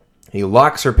 He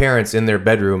locks her parents in their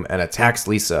bedroom and attacks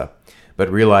Lisa,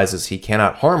 but realizes he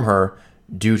cannot harm her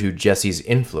due to Jesse's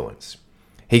influence.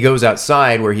 He goes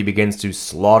outside where he begins to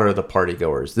slaughter the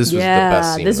partygoers. This was the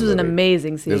best scene. This was an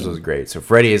amazing scene. This was great. So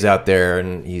Freddy is out there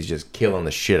and he's just killing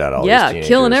the shit out of all these teenagers. Yeah,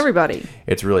 killing everybody.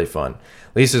 It's really fun.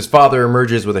 Lisa's father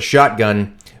emerges with a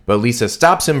shotgun, but Lisa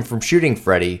stops him from shooting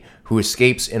Freddy, who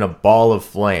escapes in a ball of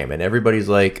flame. And everybody's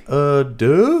like,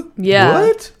 duh? Yeah.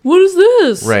 What? What is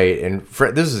this? Right. And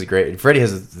this is great. Freddy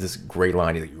has this great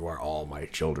line. He's like, you are all my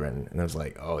children. And I was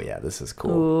like, oh, yeah, this is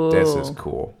cool. Ooh. This is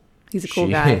cool. He's a cool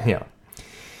guy. Yeah.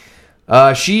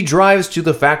 She drives to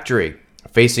the factory,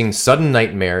 facing sudden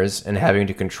nightmares and having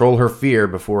to control her fear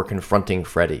before confronting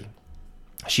Freddy.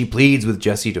 She pleads with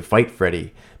Jesse to fight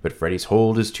Freddy, but Freddy's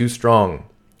hold is too strong.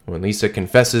 When Lisa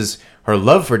confesses her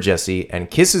love for Jesse and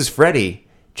kisses Freddy,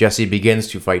 Jesse begins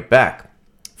to fight back.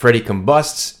 Freddy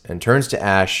combusts and turns to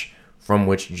ash, from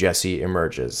which Jesse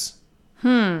emerges.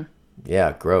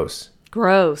 Yeah, gross.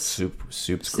 Gross. Soup's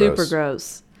gross. Super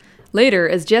gross. Later,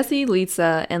 as Jesse,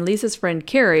 Lisa, and Lisa's friend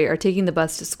Carrie are taking the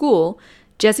bus to school,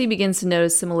 Jesse begins to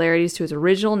notice similarities to his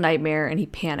original nightmare and he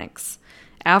panics.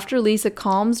 After Lisa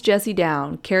calms Jesse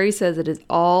down, Carrie says it is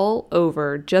all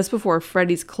over just before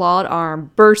Freddy's clawed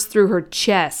arm bursts through her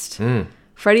chest.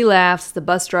 Freddy laughs, the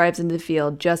bus drives into the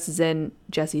field just as in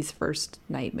Jesse's first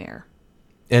nightmare.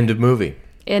 End of movie.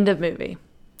 End of movie.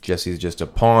 Jesse's just a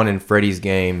pawn in Freddy's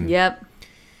game. Yep.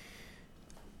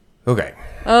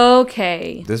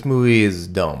 Okay. This movie is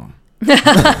dumb.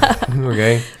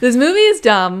 Okay. This movie is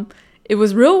dumb. It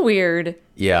was real weird.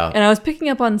 Yeah. And I was picking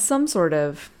up on some sort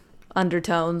of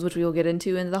undertones, which we will get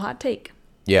into in the hot take.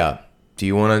 Yeah. Do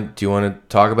you want to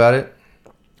talk about it?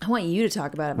 I want you to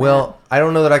talk about it, Matt. Well, I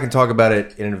don't know that I can talk about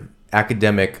it in an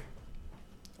academic.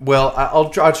 Well, I'll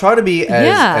try to be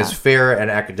as fair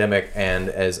and academic and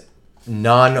as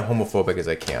non-homophobic as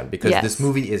I can, because this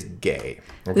movie is gay.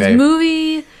 Okay? This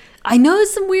movie, I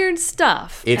noticed some weird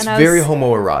stuff. It's very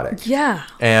homoerotic. Yeah.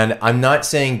 And I'm not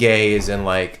saying gay is in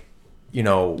like,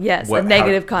 Yes, a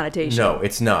negative connotation. No,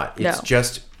 it's not. It's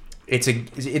just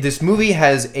this movie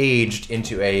has aged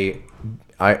into in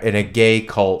a gay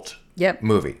cult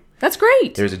movie. That's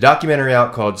great. There's a documentary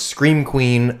out called Scream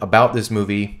Queen about this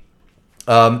movie.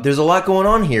 There's a lot going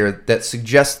on here that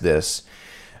suggests this.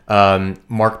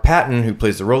 Mark Patton, who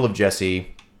plays the role of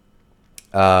Jesse,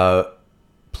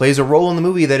 plays a role in the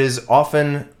movie that is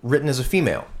often written as a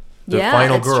female. The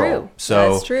final girl. True.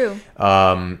 So that's true.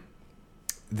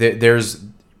 There's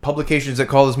publications that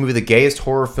call this movie the gayest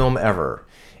horror film ever.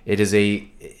 It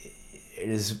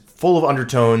is full of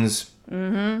undertones.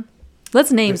 Mm-hmm.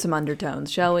 Let's name some undertones,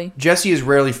 shall we? Jesse is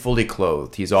rarely fully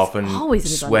clothed. He's often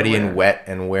sweaty and wet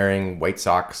and wearing white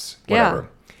socks, whatever.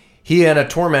 Yeah. He and a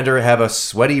tormentor have a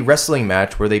sweaty wrestling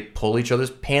match where they pull each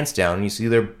other's pants down and you see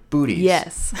their booties.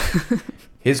 Yes.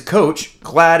 His coach,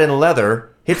 clad in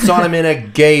leather, hits on him in a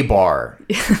gay bar.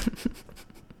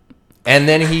 And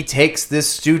then he takes this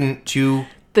student to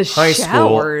the high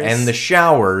school and the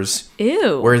showers.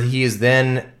 Ew. Where he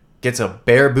gets a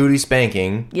bare booty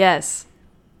spanking. Yes.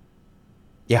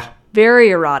 Yeah. Very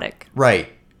erotic. Right.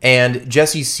 And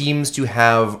Jesse seems to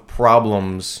have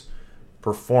problems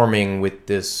performing with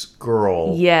this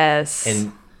girl. Yes.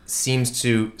 And seems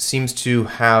to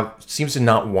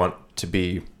not want to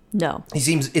be. No.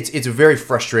 It's a very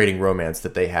frustrating romance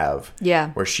that they have. Yeah.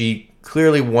 Where she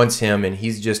clearly wants him and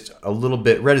he's just a little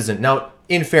bit reticent. Now,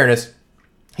 in fairness,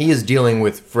 he is dealing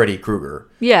with Freddy Krueger.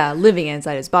 Yeah, living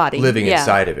inside his body.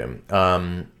 Inside of him.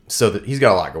 So that he's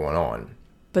got a lot going on.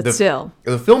 But still.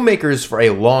 The filmmakers for a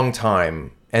long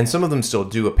time, and some of them still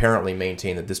do apparently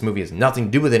maintain that this movie has nothing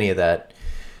to do with any of that.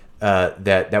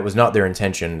 That was not their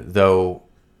intention, though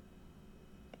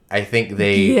I think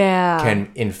they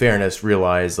can, in fairness,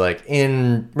 realize, like,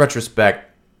 in retrospect,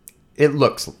 it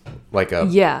looks like a...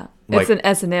 Yeah, it's an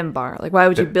S&M bar. Like, why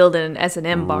would you build an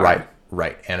S&M bar?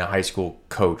 Right. And a high school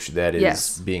coach that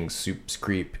is being soups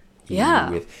creep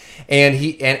with. And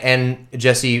and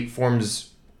Jesse forms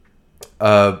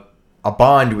a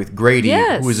bond with Grady,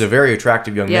 who is a very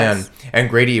attractive young man. And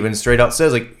Grady even straight out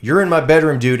says, like, you're in my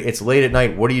bedroom, dude. It's late at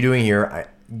night. What are you doing here?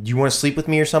 Do you want to sleep with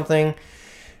me or something?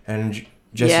 And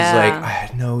Jesse's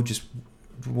like, no, just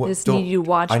need you to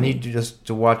watch me. I need you just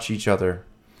to watch each other.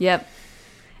 Yep.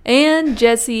 And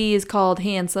Jesse is called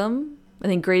handsome. I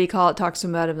think Grady talks to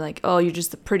him about him like, oh, you're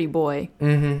just a pretty boy.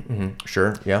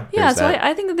 Sure, yeah. Yeah, so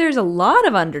I think that there's a lot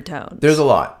of undertones. There's a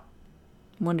lot.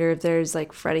 Wonder if there's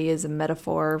like Freddy is a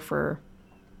metaphor for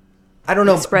I don't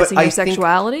know, expressing your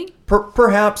sexuality.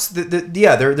 Perhaps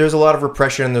there's a lot of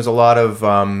repression. There's a lot of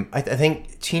I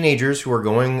think teenagers who are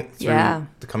going through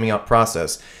the coming out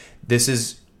process. This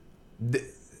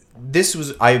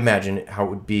was, I imagine, how it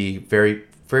would be very,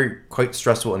 very quite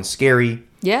stressful and scary.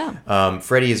 Yeah.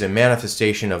 Freddy is a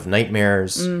manifestation of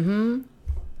nightmares. Mm-hmm.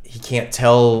 He can't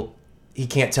tell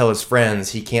his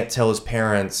friends. He can't tell his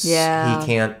parents. Yeah. He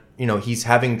can't. He's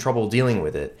having trouble dealing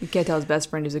with it. You can't tell his best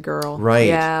friend who's a girl. Right.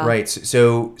 Yeah. Right.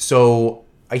 So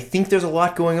I think there's a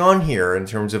lot going on here in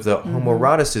terms of the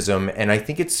homoeroticism, and I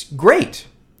think it's great.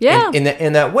 Yeah.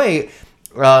 In that way,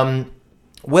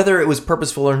 whether it was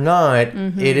purposeful or not,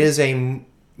 it is a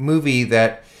movie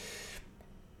that.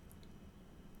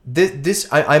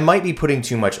 I might be putting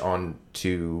too much on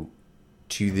to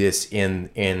this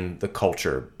in the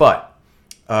culture, but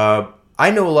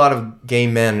I know a lot of gay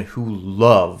men who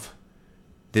love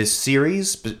this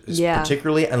series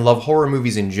particularly and love horror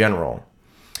movies in general,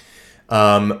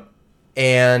 and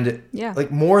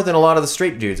like more than a lot of the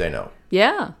straight dudes I know.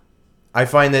 Yeah, I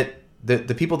find that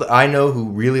the people that I know who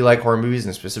really like horror movies,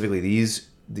 and specifically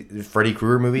the Freddy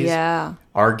Krueger movies,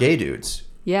 are gay dudes.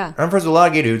 Yeah. I'm friends with a lot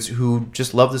of gay dudes who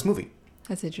just love this movie.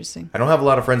 That's interesting. I don't have a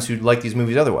lot of friends who like these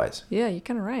movies otherwise. Yeah, you're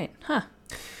kind of right. Huh.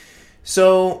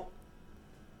 So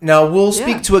now we'll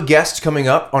speak to a guest coming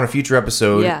up on a future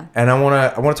episode. Yeah. And I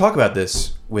want to talk about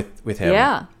this with him.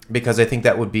 Yeah. Because I think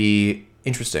that would be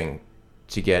interesting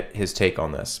to get his take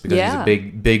on this, because he's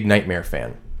a big Nightmare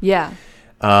fan. Yeah.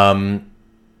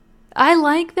 I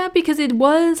like that because it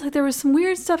was like there was some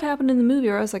weird stuff happening in the movie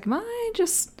where I was like, am I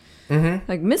just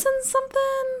like missing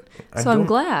something. So I'm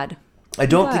glad. I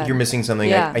don't think you're missing something.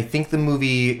 Yeah. I think the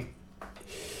movie,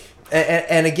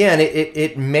 and again,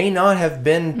 it may not have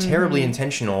been terribly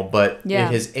intentional, but it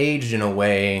has aged in a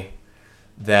way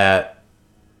that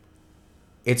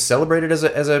it's celebrated as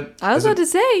a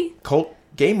cult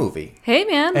gay movie. Hey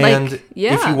man, and like,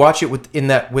 yeah. if you watch it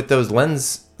with those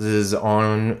lenses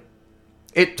on,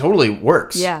 it totally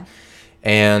works. Yeah.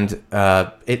 And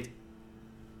it.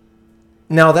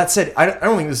 Now, that said, I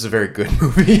don't think this is a very good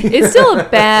movie. It's still a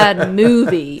bad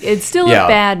movie. It's still a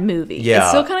bad movie. Yeah. It's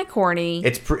still kind of corny.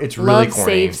 It's really Love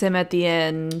corny. saves him at the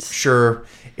end. Sure.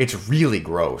 It's really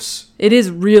gross. It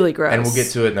is really gross. And we'll get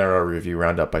to it in our review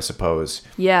roundup, I suppose.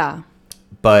 Yeah.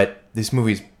 But this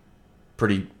movie's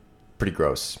pretty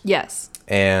gross. Yes.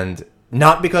 And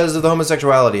not because of the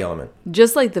homosexuality element.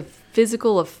 Just like the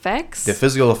physical effects. The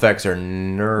physical effects are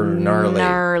gnarly.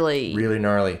 Gnarly. Really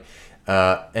gnarly.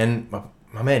 And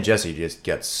my man Jesse just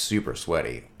gets super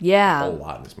sweaty. Yeah. A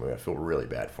lot in this movie. I feel really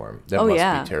bad for him. That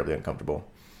must be terribly uncomfortable.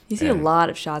 You see a lot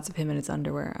of shots of him in his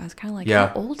underwear. I was kind of like,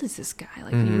 how old is this guy?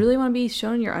 Like, you really want to be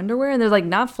showing your underwear? And they're like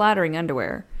not flattering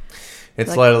underwear.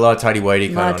 It's like a lot of tighty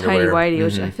whitey kind of underwear. A lot of tighty whitey,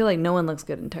 which I feel like no one looks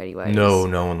good in tighty whities.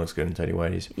 No one looks good in tighty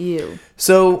whities. Ew.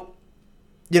 So,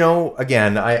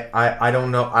 again, I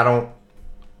don't know. I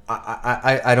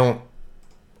don't.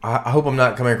 I hope I'm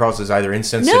not coming across as either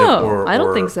insensitive or I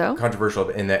don't think so. Controversial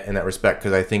in that respect,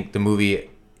 because I think the movie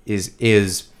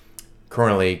is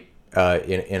currently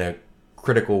in a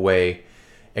critical way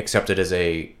accepted as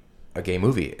a gay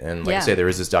movie. And like I say, there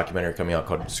is this documentary coming out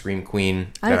called Scream Queen.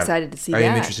 I'm excited to see that. I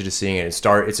am interested in seeing it.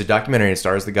 It's a documentary, and it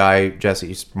stars the guy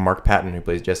Jesse, Mark Patton, who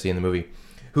plays Jesse in the movie,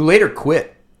 who later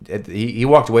quit. He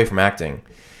walked away from acting.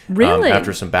 Really?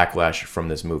 After some backlash from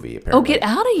this movie, apparently. Oh, get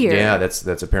out of here! Yeah, that's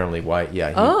apparently why. Yeah.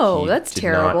 He that's did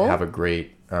terrible. Not have a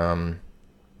great. I mean,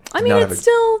 it's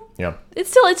still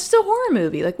a horror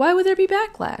movie. Like, why would there be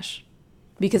backlash?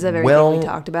 Because of everything we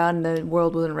talked about, and the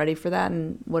world wasn't ready for that,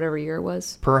 in whatever year it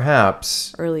was.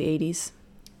 Perhaps early '80s.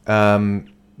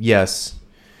 Yes.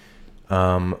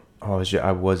 I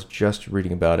was just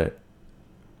reading about it.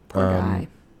 Poor guy.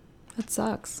 That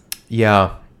sucks.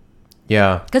 Yeah.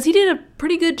 Yeah. Because he did a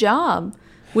pretty good job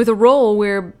with a role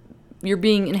where you're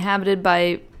being inhabited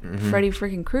by Freddy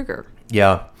freaking Krueger.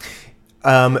 Yeah.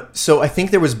 So I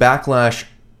think there was backlash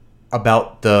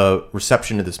about the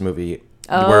reception of this movie,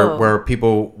 where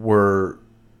people were,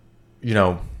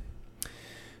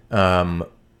 kind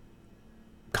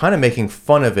of making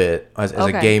fun of it as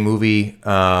a gay movie.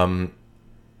 And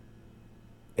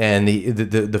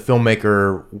the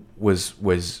filmmaker was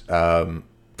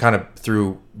kind of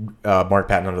threw Mark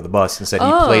Patton under the bus and said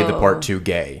he played the part too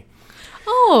gay.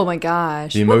 Oh my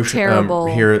gosh! The emotion, terrible.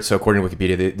 Here, so according to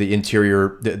Wikipedia,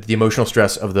 the emotional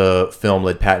stress of the film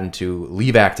led Patton to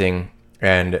leave acting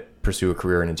and pursue a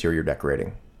career in interior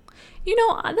decorating.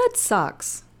 That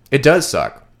sucks. It does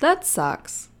suck. That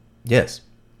sucks. Yes.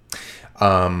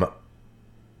 I'm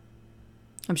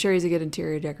sure he's a good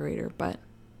interior decorator, but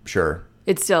sure.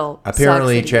 It still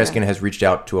apparently sucks Chaskin has reached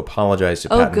out to apologize to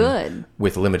Patton. Oh, good.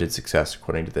 With limited success,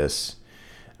 according to this.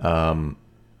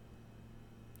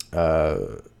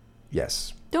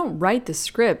 Yes. Don't write the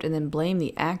script and then blame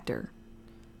the actor.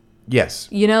 Yes.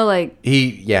 He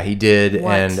did,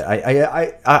 what? and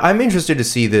I'm interested to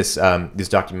see this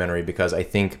documentary because I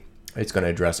think it's going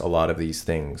to address a lot of these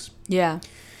things. Yeah.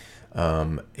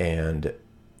 And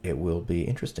it will be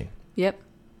interesting. Yep.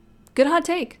 Good hot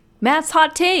take. Matt's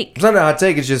hot take. It's not a hot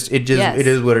take. It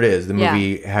is what it is. The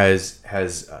movie has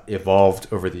evolved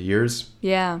over the years.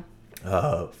 Yeah.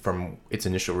 From its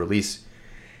initial release,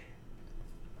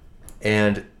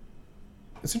 and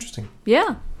it's interesting.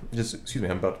 Yeah. Excuse me.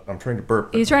 I'm trying to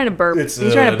burp. He's trying to burp. He's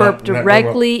trying to burp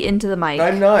directly into the mic.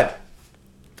 I'm not.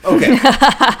 Okay.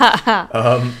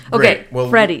 Okay. Well,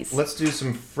 Freddy's. Let's do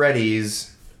some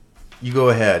Freddy's. You go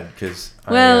ahead, because.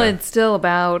 It's still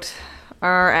about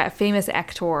our famous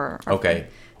actor. Okay.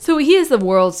 So he has the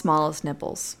world's smallest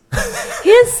nipples. He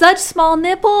has such small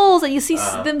nipples that you see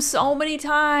them so many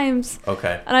times.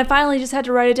 Okay. And I finally just had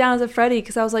to write it down as a Freddy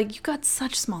because I was like, you got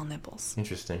such small nipples.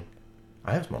 Interesting.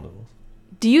 I have small nipples.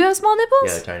 Do you have small nipples?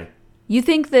 Yeah, they're tiny. You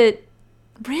think that...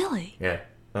 Really? Yeah.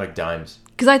 They're like dimes.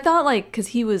 Because I thought because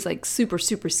he was super,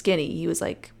 super skinny. He was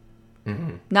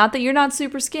not that you're not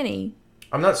super skinny.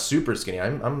 I'm not super skinny.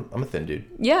 I'm a thin dude.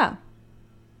 Yeah.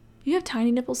 You have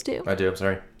tiny nipples too. I do. I'm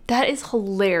sorry. That is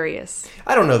hilarious.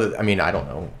 I don't know that. I mean, I don't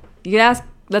know. You can ask.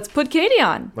 Let's put Katie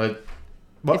on. But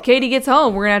if Katie gets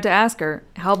home, we're gonna have to ask her,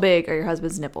 how big are your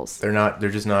husband's nipples? They're not.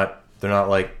 They're just not. They're not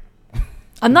like.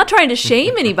 I'm not trying to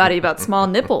shame anybody about small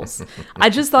nipples. I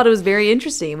just thought it was very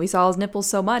interesting. We saw his nipples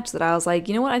so much that I was like,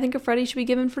 you know what? I think a Freddy should be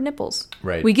given for nipples.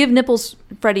 Right. We give nipples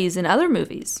Freddys in other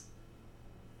movies.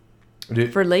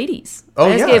 For ladies. Oh,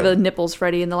 I just gave a nipples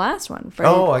Freddy in the last one.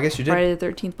 I guess you did. Friday the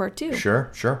 13th part 2.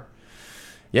 Sure.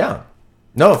 Yeah.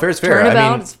 No, fair is fair.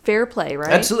 Turnabout is fair play,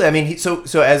 right? Absolutely. I mean,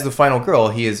 so as the final girl,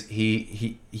 his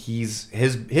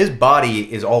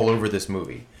body is all over this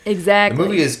movie. Exactly. The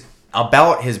movie is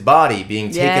about his body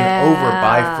being taken over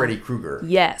by Freddy Krueger.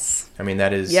 Yes. I mean,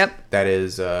 that is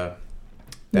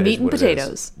meat and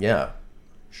potatoes. Yeah.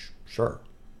 Sure.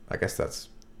 I guess that's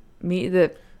meat.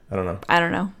 I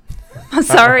don't know. I'm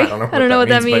sorry. I don't know what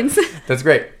that means. That's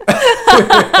great. All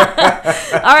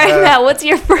right, Matt. What's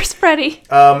your first Freddy?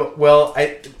 Well,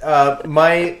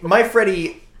 my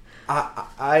Freddy,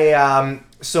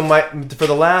 so for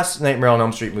the last Nightmare on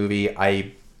Elm Street movie,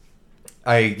 I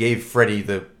gave Freddy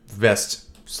the best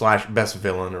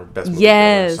villain or best movie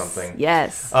villain or something.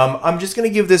 Yes. I'm just gonna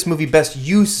give this movie best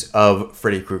use of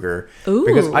Freddy Krueger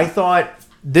because I thought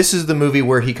this is the movie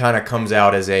where he kind of comes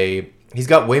out as he's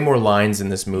got way more lines in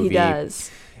this movie. He does.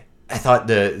 I thought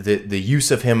the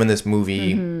use of him in this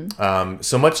movie,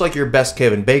 so much like your best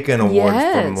Kevin Bacon award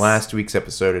from last week's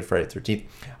episode of Friday the 13th,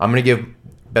 I'm going to give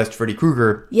best Freddy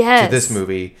Krueger to this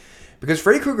movie because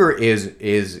Freddy Krueger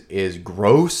is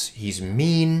gross. He's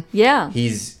mean. Yeah.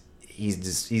 He's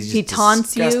just he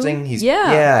taunts disgusting. You.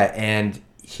 And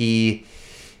his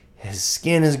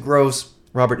skin is gross.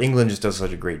 Robert Englund just does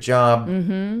such a great job.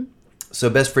 Mm-hmm. So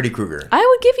best Freddy Krueger. I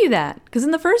would give you that because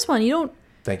in the first one you don't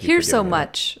hear so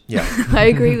much. Yeah. I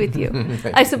agree with you.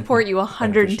 I support you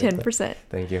 110%.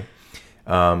 Thank you.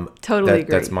 Totally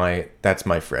agree. That's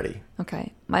my Freddy.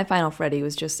 Okay. My final Freddy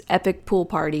was just epic pool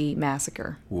party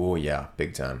massacre. Oh yeah,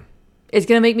 big time. It's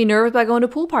going to make me nervous about going to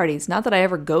pool parties. Not that I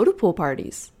ever go to pool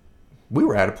parties. We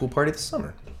were at a pool party this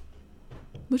summer.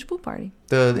 Which pool party?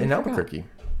 In Albuquerque.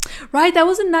 Right, that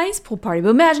was a nice pool party. But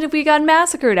imagine if we got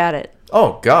massacred at it.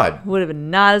 Oh, God. Would have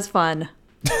been not as fun.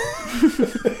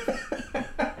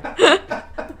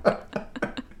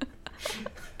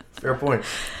 Fair point.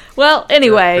 Well,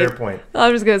 anyway. Fair point.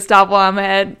 I'm just going to stop while I'm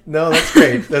ahead. No, that's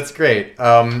great. That's great.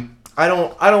 I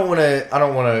don't want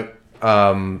to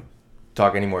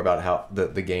talk anymore about how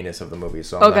the gayness of the movie.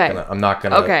 So I'm not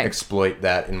gonna exploit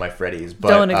that in my Freddy's. But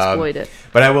don't exploit it.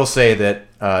 But I will say that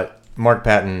Mark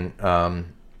Patton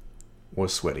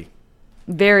was sweaty.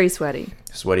 Very sweaty.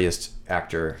 Sweatiest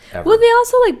actor ever. Well, they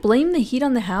also blame the heat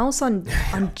on the house on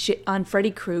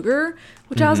Freddy Krueger,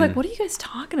 which I was like, what are you guys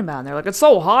talking about? And they're like, it's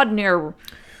so hot in here.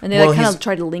 And they kind of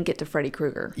tried to link it to Freddy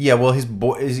Krueger. Yeah, well, he's a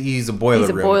boiler room. He's a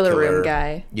boiler room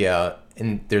guy. Yeah,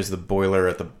 and there's the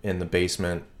boiler in the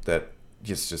basement that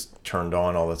just turned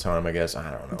on all the time. I guess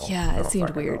I don't know. Yeah, it seemed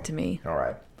weird to me. All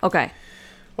right. Okay.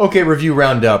 Review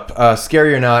roundup.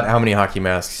 Scary or not? How many hockey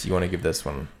masks you want to give this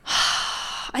one?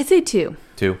 I'd say 2.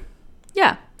 2.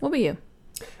 Yeah. What about you?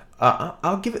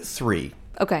 I'll give it 3.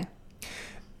 Okay.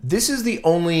 This is the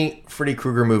only Freddy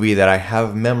Krueger movie that I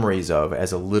have memories of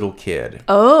as a little kid.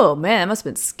 Oh, man. That must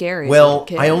have been scary. Well,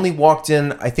 I only walked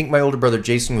in. I think my older brother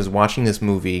Jason was watching this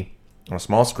movie on a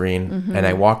small screen, and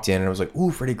I walked in and I was like,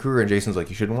 ooh, Freddy Krueger. And Jason's like,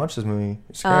 you shouldn't watch this movie.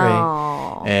 It's scary.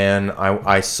 Oh. And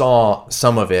I saw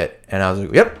some of it, and I was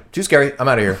like, yep, too scary. I'm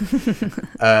out of here.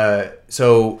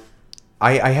 So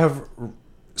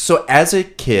as a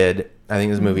kid, I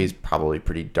think this movie is probably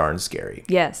pretty darn scary.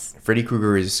 Yes. Freddy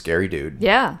Krueger is a scary dude.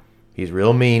 Yeah. He's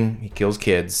real mean. He kills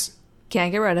kids.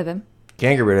 Can't get rid of him.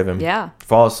 Yeah.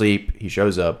 Fall asleep. He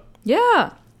shows up.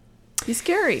 Yeah. He's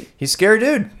scary. He's a scary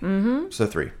dude. Mm-hmm. So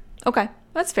 3. Okay.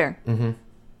 That's fair. Mm-hmm.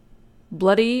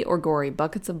 Bloody or gory?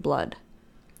 Buckets of blood.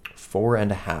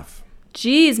 4.5.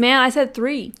 Jeez, man. I said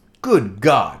 3. Good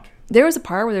God. There was a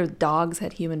part where the dogs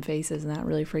had human faces, and that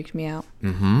really freaked me out.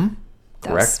 Mm-hmm.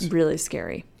 Correct. That's really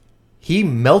scary. He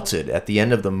melted at the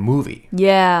end of the movie.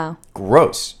 Yeah.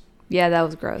 Gross. Yeah, that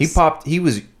was gross. He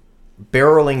was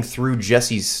barreling through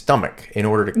Jesse's stomach in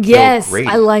order to kill Grady.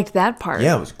 I liked that part.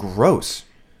 Yeah, it was gross.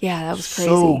 Yeah, that was crazy.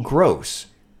 So gross.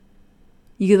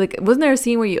 You could wasn't there a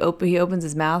scene where he opens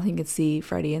his mouth and you could see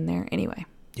Freddy in there? Anyway.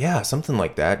 Yeah, something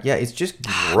like that. Yeah, it's just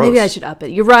gross. Maybe I should up it.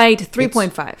 You're right.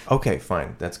 3.5. Okay,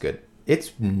 fine. That's good.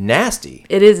 It's nasty.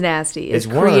 It is nasty. It's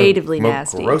creatively one of the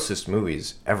nasty. Grossest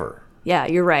movies ever. Yeah,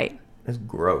 you're right. It's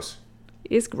gross.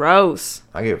 It's gross.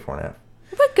 I give it 4.5.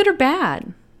 What, good or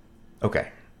bad? Okay.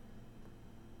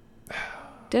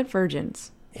 Dead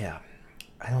virgins. Yeah.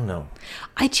 I don't know.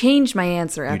 I changed my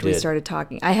answer after we started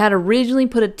talking. I had originally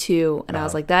put a 2, and I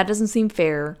was like, that doesn't seem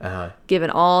fair.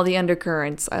 Given all the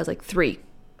undercurrents, I was like 3.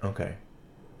 Okay.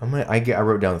 I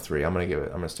wrote down 3. I'm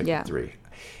gonna stick with 3.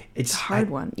 It's a hard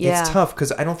one. Yeah. It's tough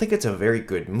because I don't think it's a very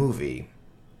good movie.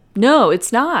 No,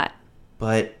 it's not.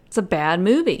 But it's a bad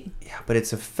movie. Yeah, but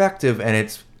it's effective and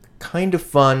it's kind of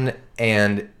fun.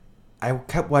 And I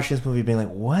kept watching this movie being like,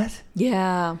 what?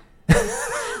 Yeah.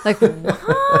 Like,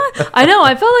 what? I know.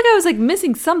 I felt like I was like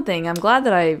missing something. I'm glad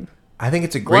that I think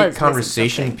it's a great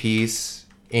conversation piece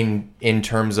in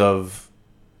terms of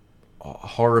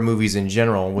horror movies in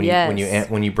general.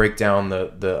 When you break down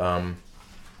the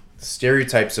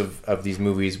stereotypes of these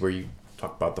movies where you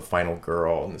talk about the final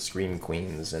girl and the scream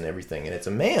queens and everything, and it's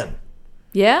a man.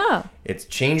 Yeah. It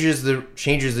changes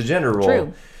the gender role.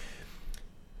 True.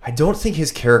 I don't think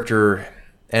his character,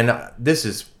 and this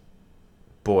is,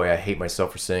 boy, I hate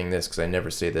myself for saying this because I never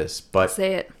say this, but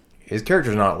say it. His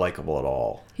character's not likable at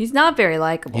all. He's not very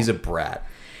likable. He's a brat.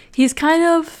 He's kind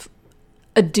of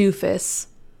a doofus,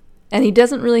 and he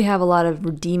doesn't really have a lot of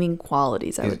redeeming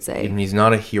qualities, I would say. And he's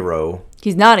not a hero.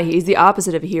 He's the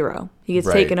opposite of a hero. He gets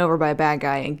taken over by a bad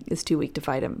guy and is too weak to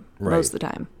fight him most of the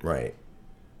time. Right.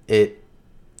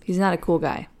 He's not a cool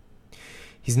guy.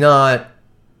 He's not,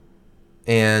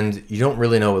 and you don't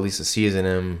really know what Lisa sees in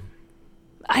him.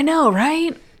 I know,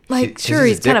 right? Like, sure,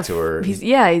 he's kind of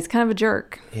he's kind of a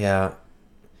jerk. Yeah.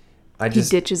 He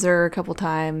ditches her a couple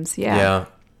times. Yeah. Yeah.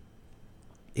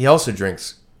 He also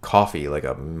drinks coffee like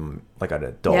an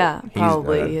adult. Yeah,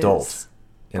 probably he's an adult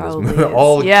in this movie.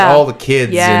 Is. All the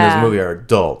kids in this movie are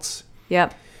adults.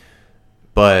 Yep.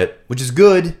 But which is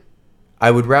good.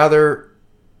 I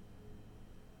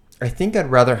think I'd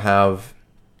rather have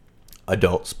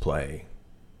adults play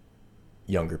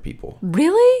younger people.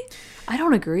 Really? I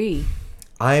don't agree.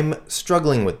 I'm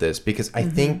struggling with this because I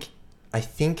think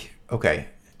okay,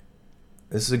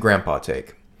 this is a grandpa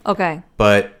take. Okay.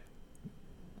 But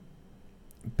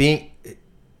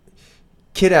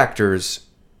kid actors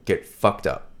get fucked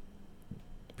up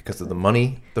because of the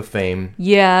money, the fame,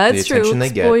 the attention they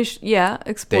get. Yeah,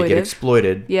 exploited. They get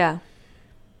exploited. Yeah.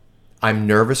 I'm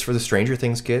nervous for the Stranger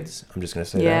Things kids. I'm just gonna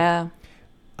say that.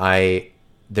 Yeah.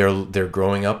 They're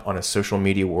growing up on a social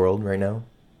media world right now,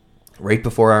 right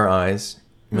before our eyes.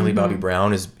 Millie Bobby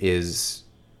Brown is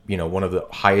one of the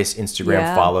highest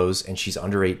Instagram follows, and she's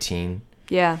under 18.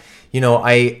 Yeah.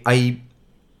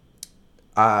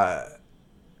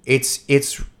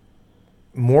 It's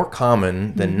more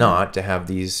common than not to have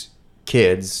these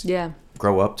kids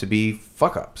grow up to be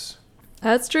fuck ups.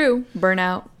 That's true.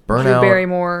 Burnout. Drew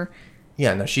Barrymore.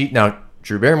 Yeah. Now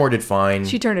Drew Barrymore did fine.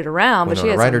 She turned it around, but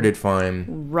Winona Ryder did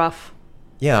fine. Rough.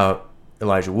 Yeah.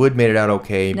 Elijah Wood made it out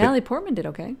okay. Natalie Portman did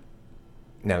okay.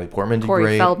 Natalie Portman did great.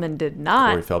 Corey Feldman did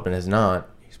not. Corey Feldman has not.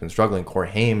 He's been struggling. Corey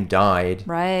Haim died.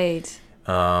 Right.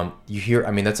 You hear?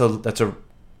 I mean, that's a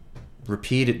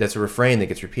repeated. That's a refrain that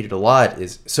gets repeated a lot.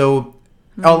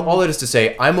 All that is to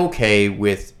say, I'm okay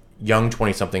with young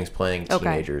 20-somethings playing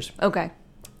teenagers. Okay.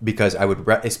 Because I would,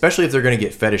 especially if they're going to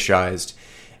get fetishized,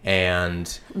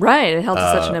 and right, it held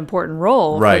such an important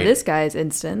role for this guy's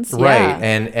instance. Right,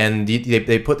 and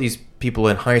they put these people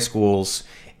in high schools.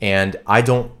 And I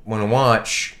don't want to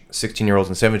watch 16-year-olds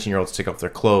and 17-year-olds take off their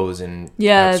clothes and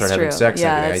start having sex.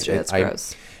 Yeah, that's true. That's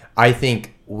gross. I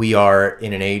think we are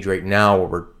in an age right now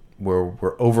where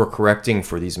we're overcorrecting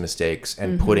for these mistakes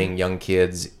and putting young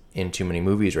kids in too many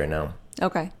movies right now.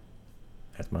 Okay.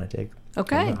 That's my take.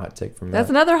 Okay. Another hot take from Matt.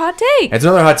 That's another hot take. That's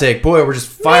another hot take. Boy, we're just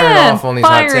firing off on these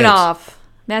hot takes. Firing off.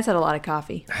 Matt's had a lot of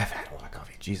coffee. I've had a lot of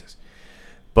coffee. Jesus.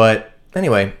 But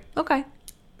anyway. Okay.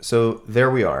 So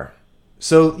there we are.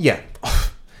 So, yeah.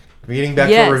 Getting back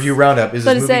to a review roundup. Is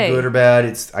this movie good or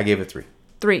bad? I gave it 3.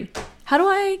 3. How do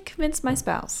I convince my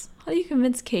spouse? How do you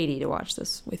convince Katie to watch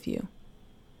this with you?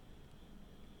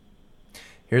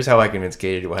 Here's how I convince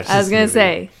Katie to watch this movie. I was going to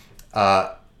say.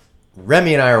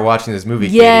 Remy and I are watching this movie,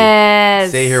 yes. Katie.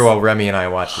 Stay here while Remy and I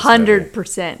watch this movie.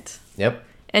 100%. Yep.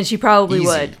 And she probably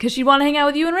would. Because she'd want to hang out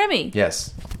with you and Remy.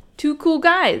 Yes. 2 cool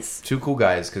guys. 2 cool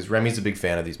guys, because Remy's a big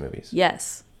fan of these movies.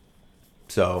 Yes.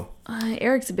 So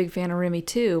Eric's a big fan of Remy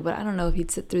too, but I don't know if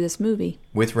he'd sit through this movie.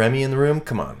 With Remy in the room?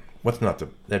 Come on. What's not to...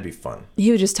 That'd be fun.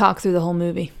 He would just talk through the whole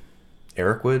movie.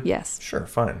 Eric would? Yes. Sure,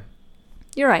 fine.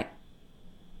 You're right.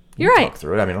 You're right. Talk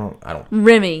through it. I mean, I don't...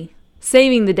 Remy,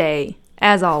 saving the day,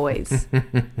 as always.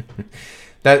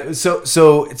 But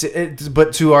to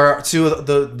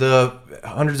the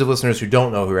hundreds of listeners who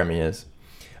don't know who Remy is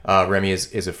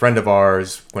a friend of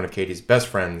ours, one of Katie's best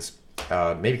friends,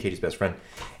 maybe Katie's best friend.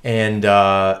 And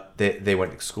they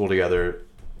went to school together.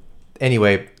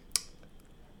 Anyway,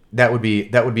 that would be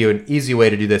an easy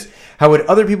way to do this. How would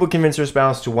other people convince their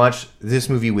spouse to watch this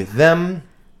movie with them?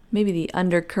 Maybe the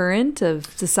undercurrent of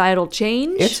societal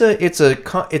change. It's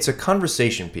a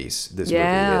conversation piece. This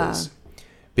movie is,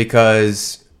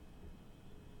 because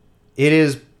it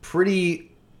is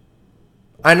pretty.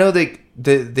 I know they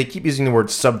keep using the word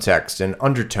subtext and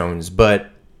undertones,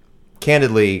 but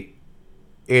candidly,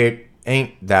 it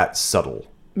ain't that subtle.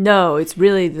 No, it's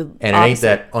really the and opposite. It ain't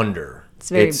that under. It's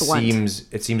very blunt.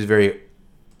 It seems very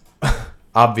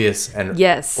obvious and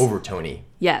overtony.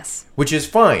 Yes. Which is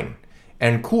fine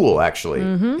and cool, actually,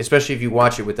 especially if you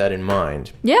watch it with that in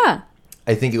mind. Yeah.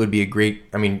 I think it would be a great.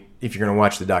 I mean, if you're going to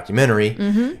watch the documentary,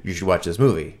 you should watch this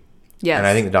movie. Yes. And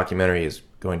I think the documentary is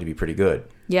going to be pretty good.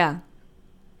 Yeah.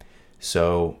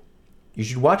 So you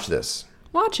should watch this.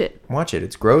 Watch it. Watch it.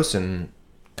 It's gross and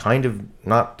kind of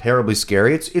not terribly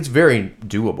scary. It's very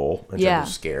doable in terms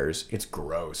of scares. It's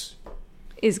gross.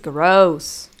 It's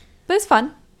gross. But it's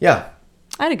fun. Yeah.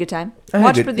 I had a good time.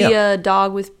 Watch for the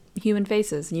dog with human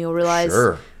faces, and you'll realize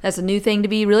that's a new thing to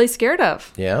be really scared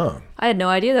of. Yeah. I had no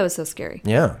idea that was so scary.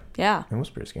 Yeah. Yeah. It was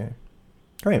pretty scary.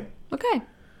 Great. Okay.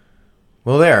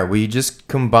 Well, we just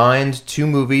combined 2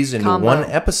 movies into one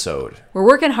episode. We're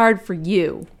working hard for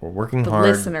you. We're working the hard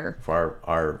listener. For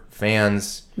our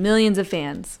fans. Millions of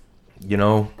fans. You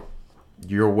know,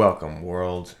 you're welcome,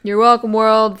 world. You're welcome,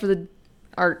 world, for the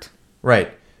art.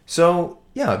 Right. So,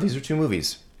 yeah, these are 2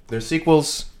 movies. They're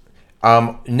sequels.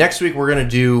 Next week, we're going to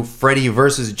do Freddy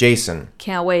versus Jason.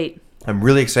 Can't wait. I'm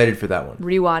really excited for that one.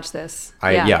 Rewatch this.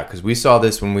 Yeah, because we saw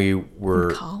this when we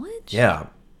were... In college? Yeah.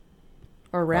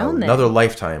 Or around there. Another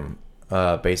lifetime,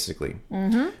 basically.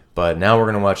 Mm-hmm. But now we're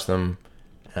going to watch them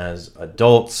as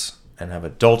adults and have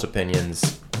adult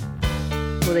opinions.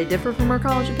 Will they differ from our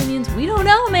college opinions? We don't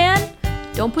know, man.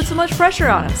 Don't put so much pressure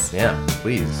on us. Yeah,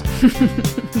 please.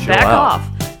 Back off.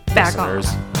 Back off.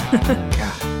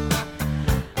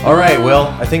 All right, well,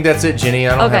 I think that's it, Ginny.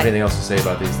 I don't have anything else to say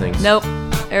about these things. Nope.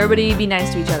 Everybody be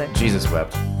nice to each other. Jesus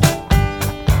wept.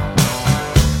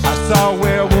 I saw a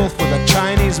werewolf with a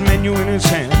Chinese menu in his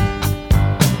hand,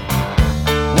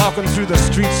 walking through the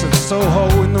streets of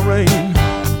Soho in the rain.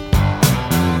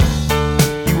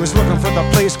 He was looking for the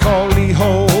place called Lee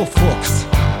Ho Fook's.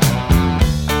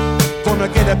 Gonna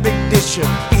get a big dish of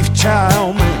beef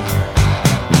chow mein.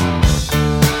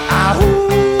 Ahoo,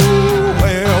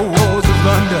 werewolves of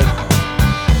London.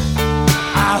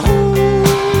 Ahoo,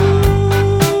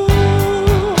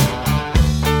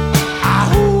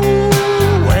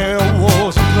 ahoo,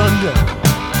 werewolves of London.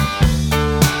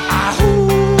 Ahoo,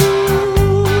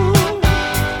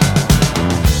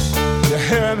 you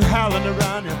hear him howling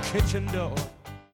around your kitchen door.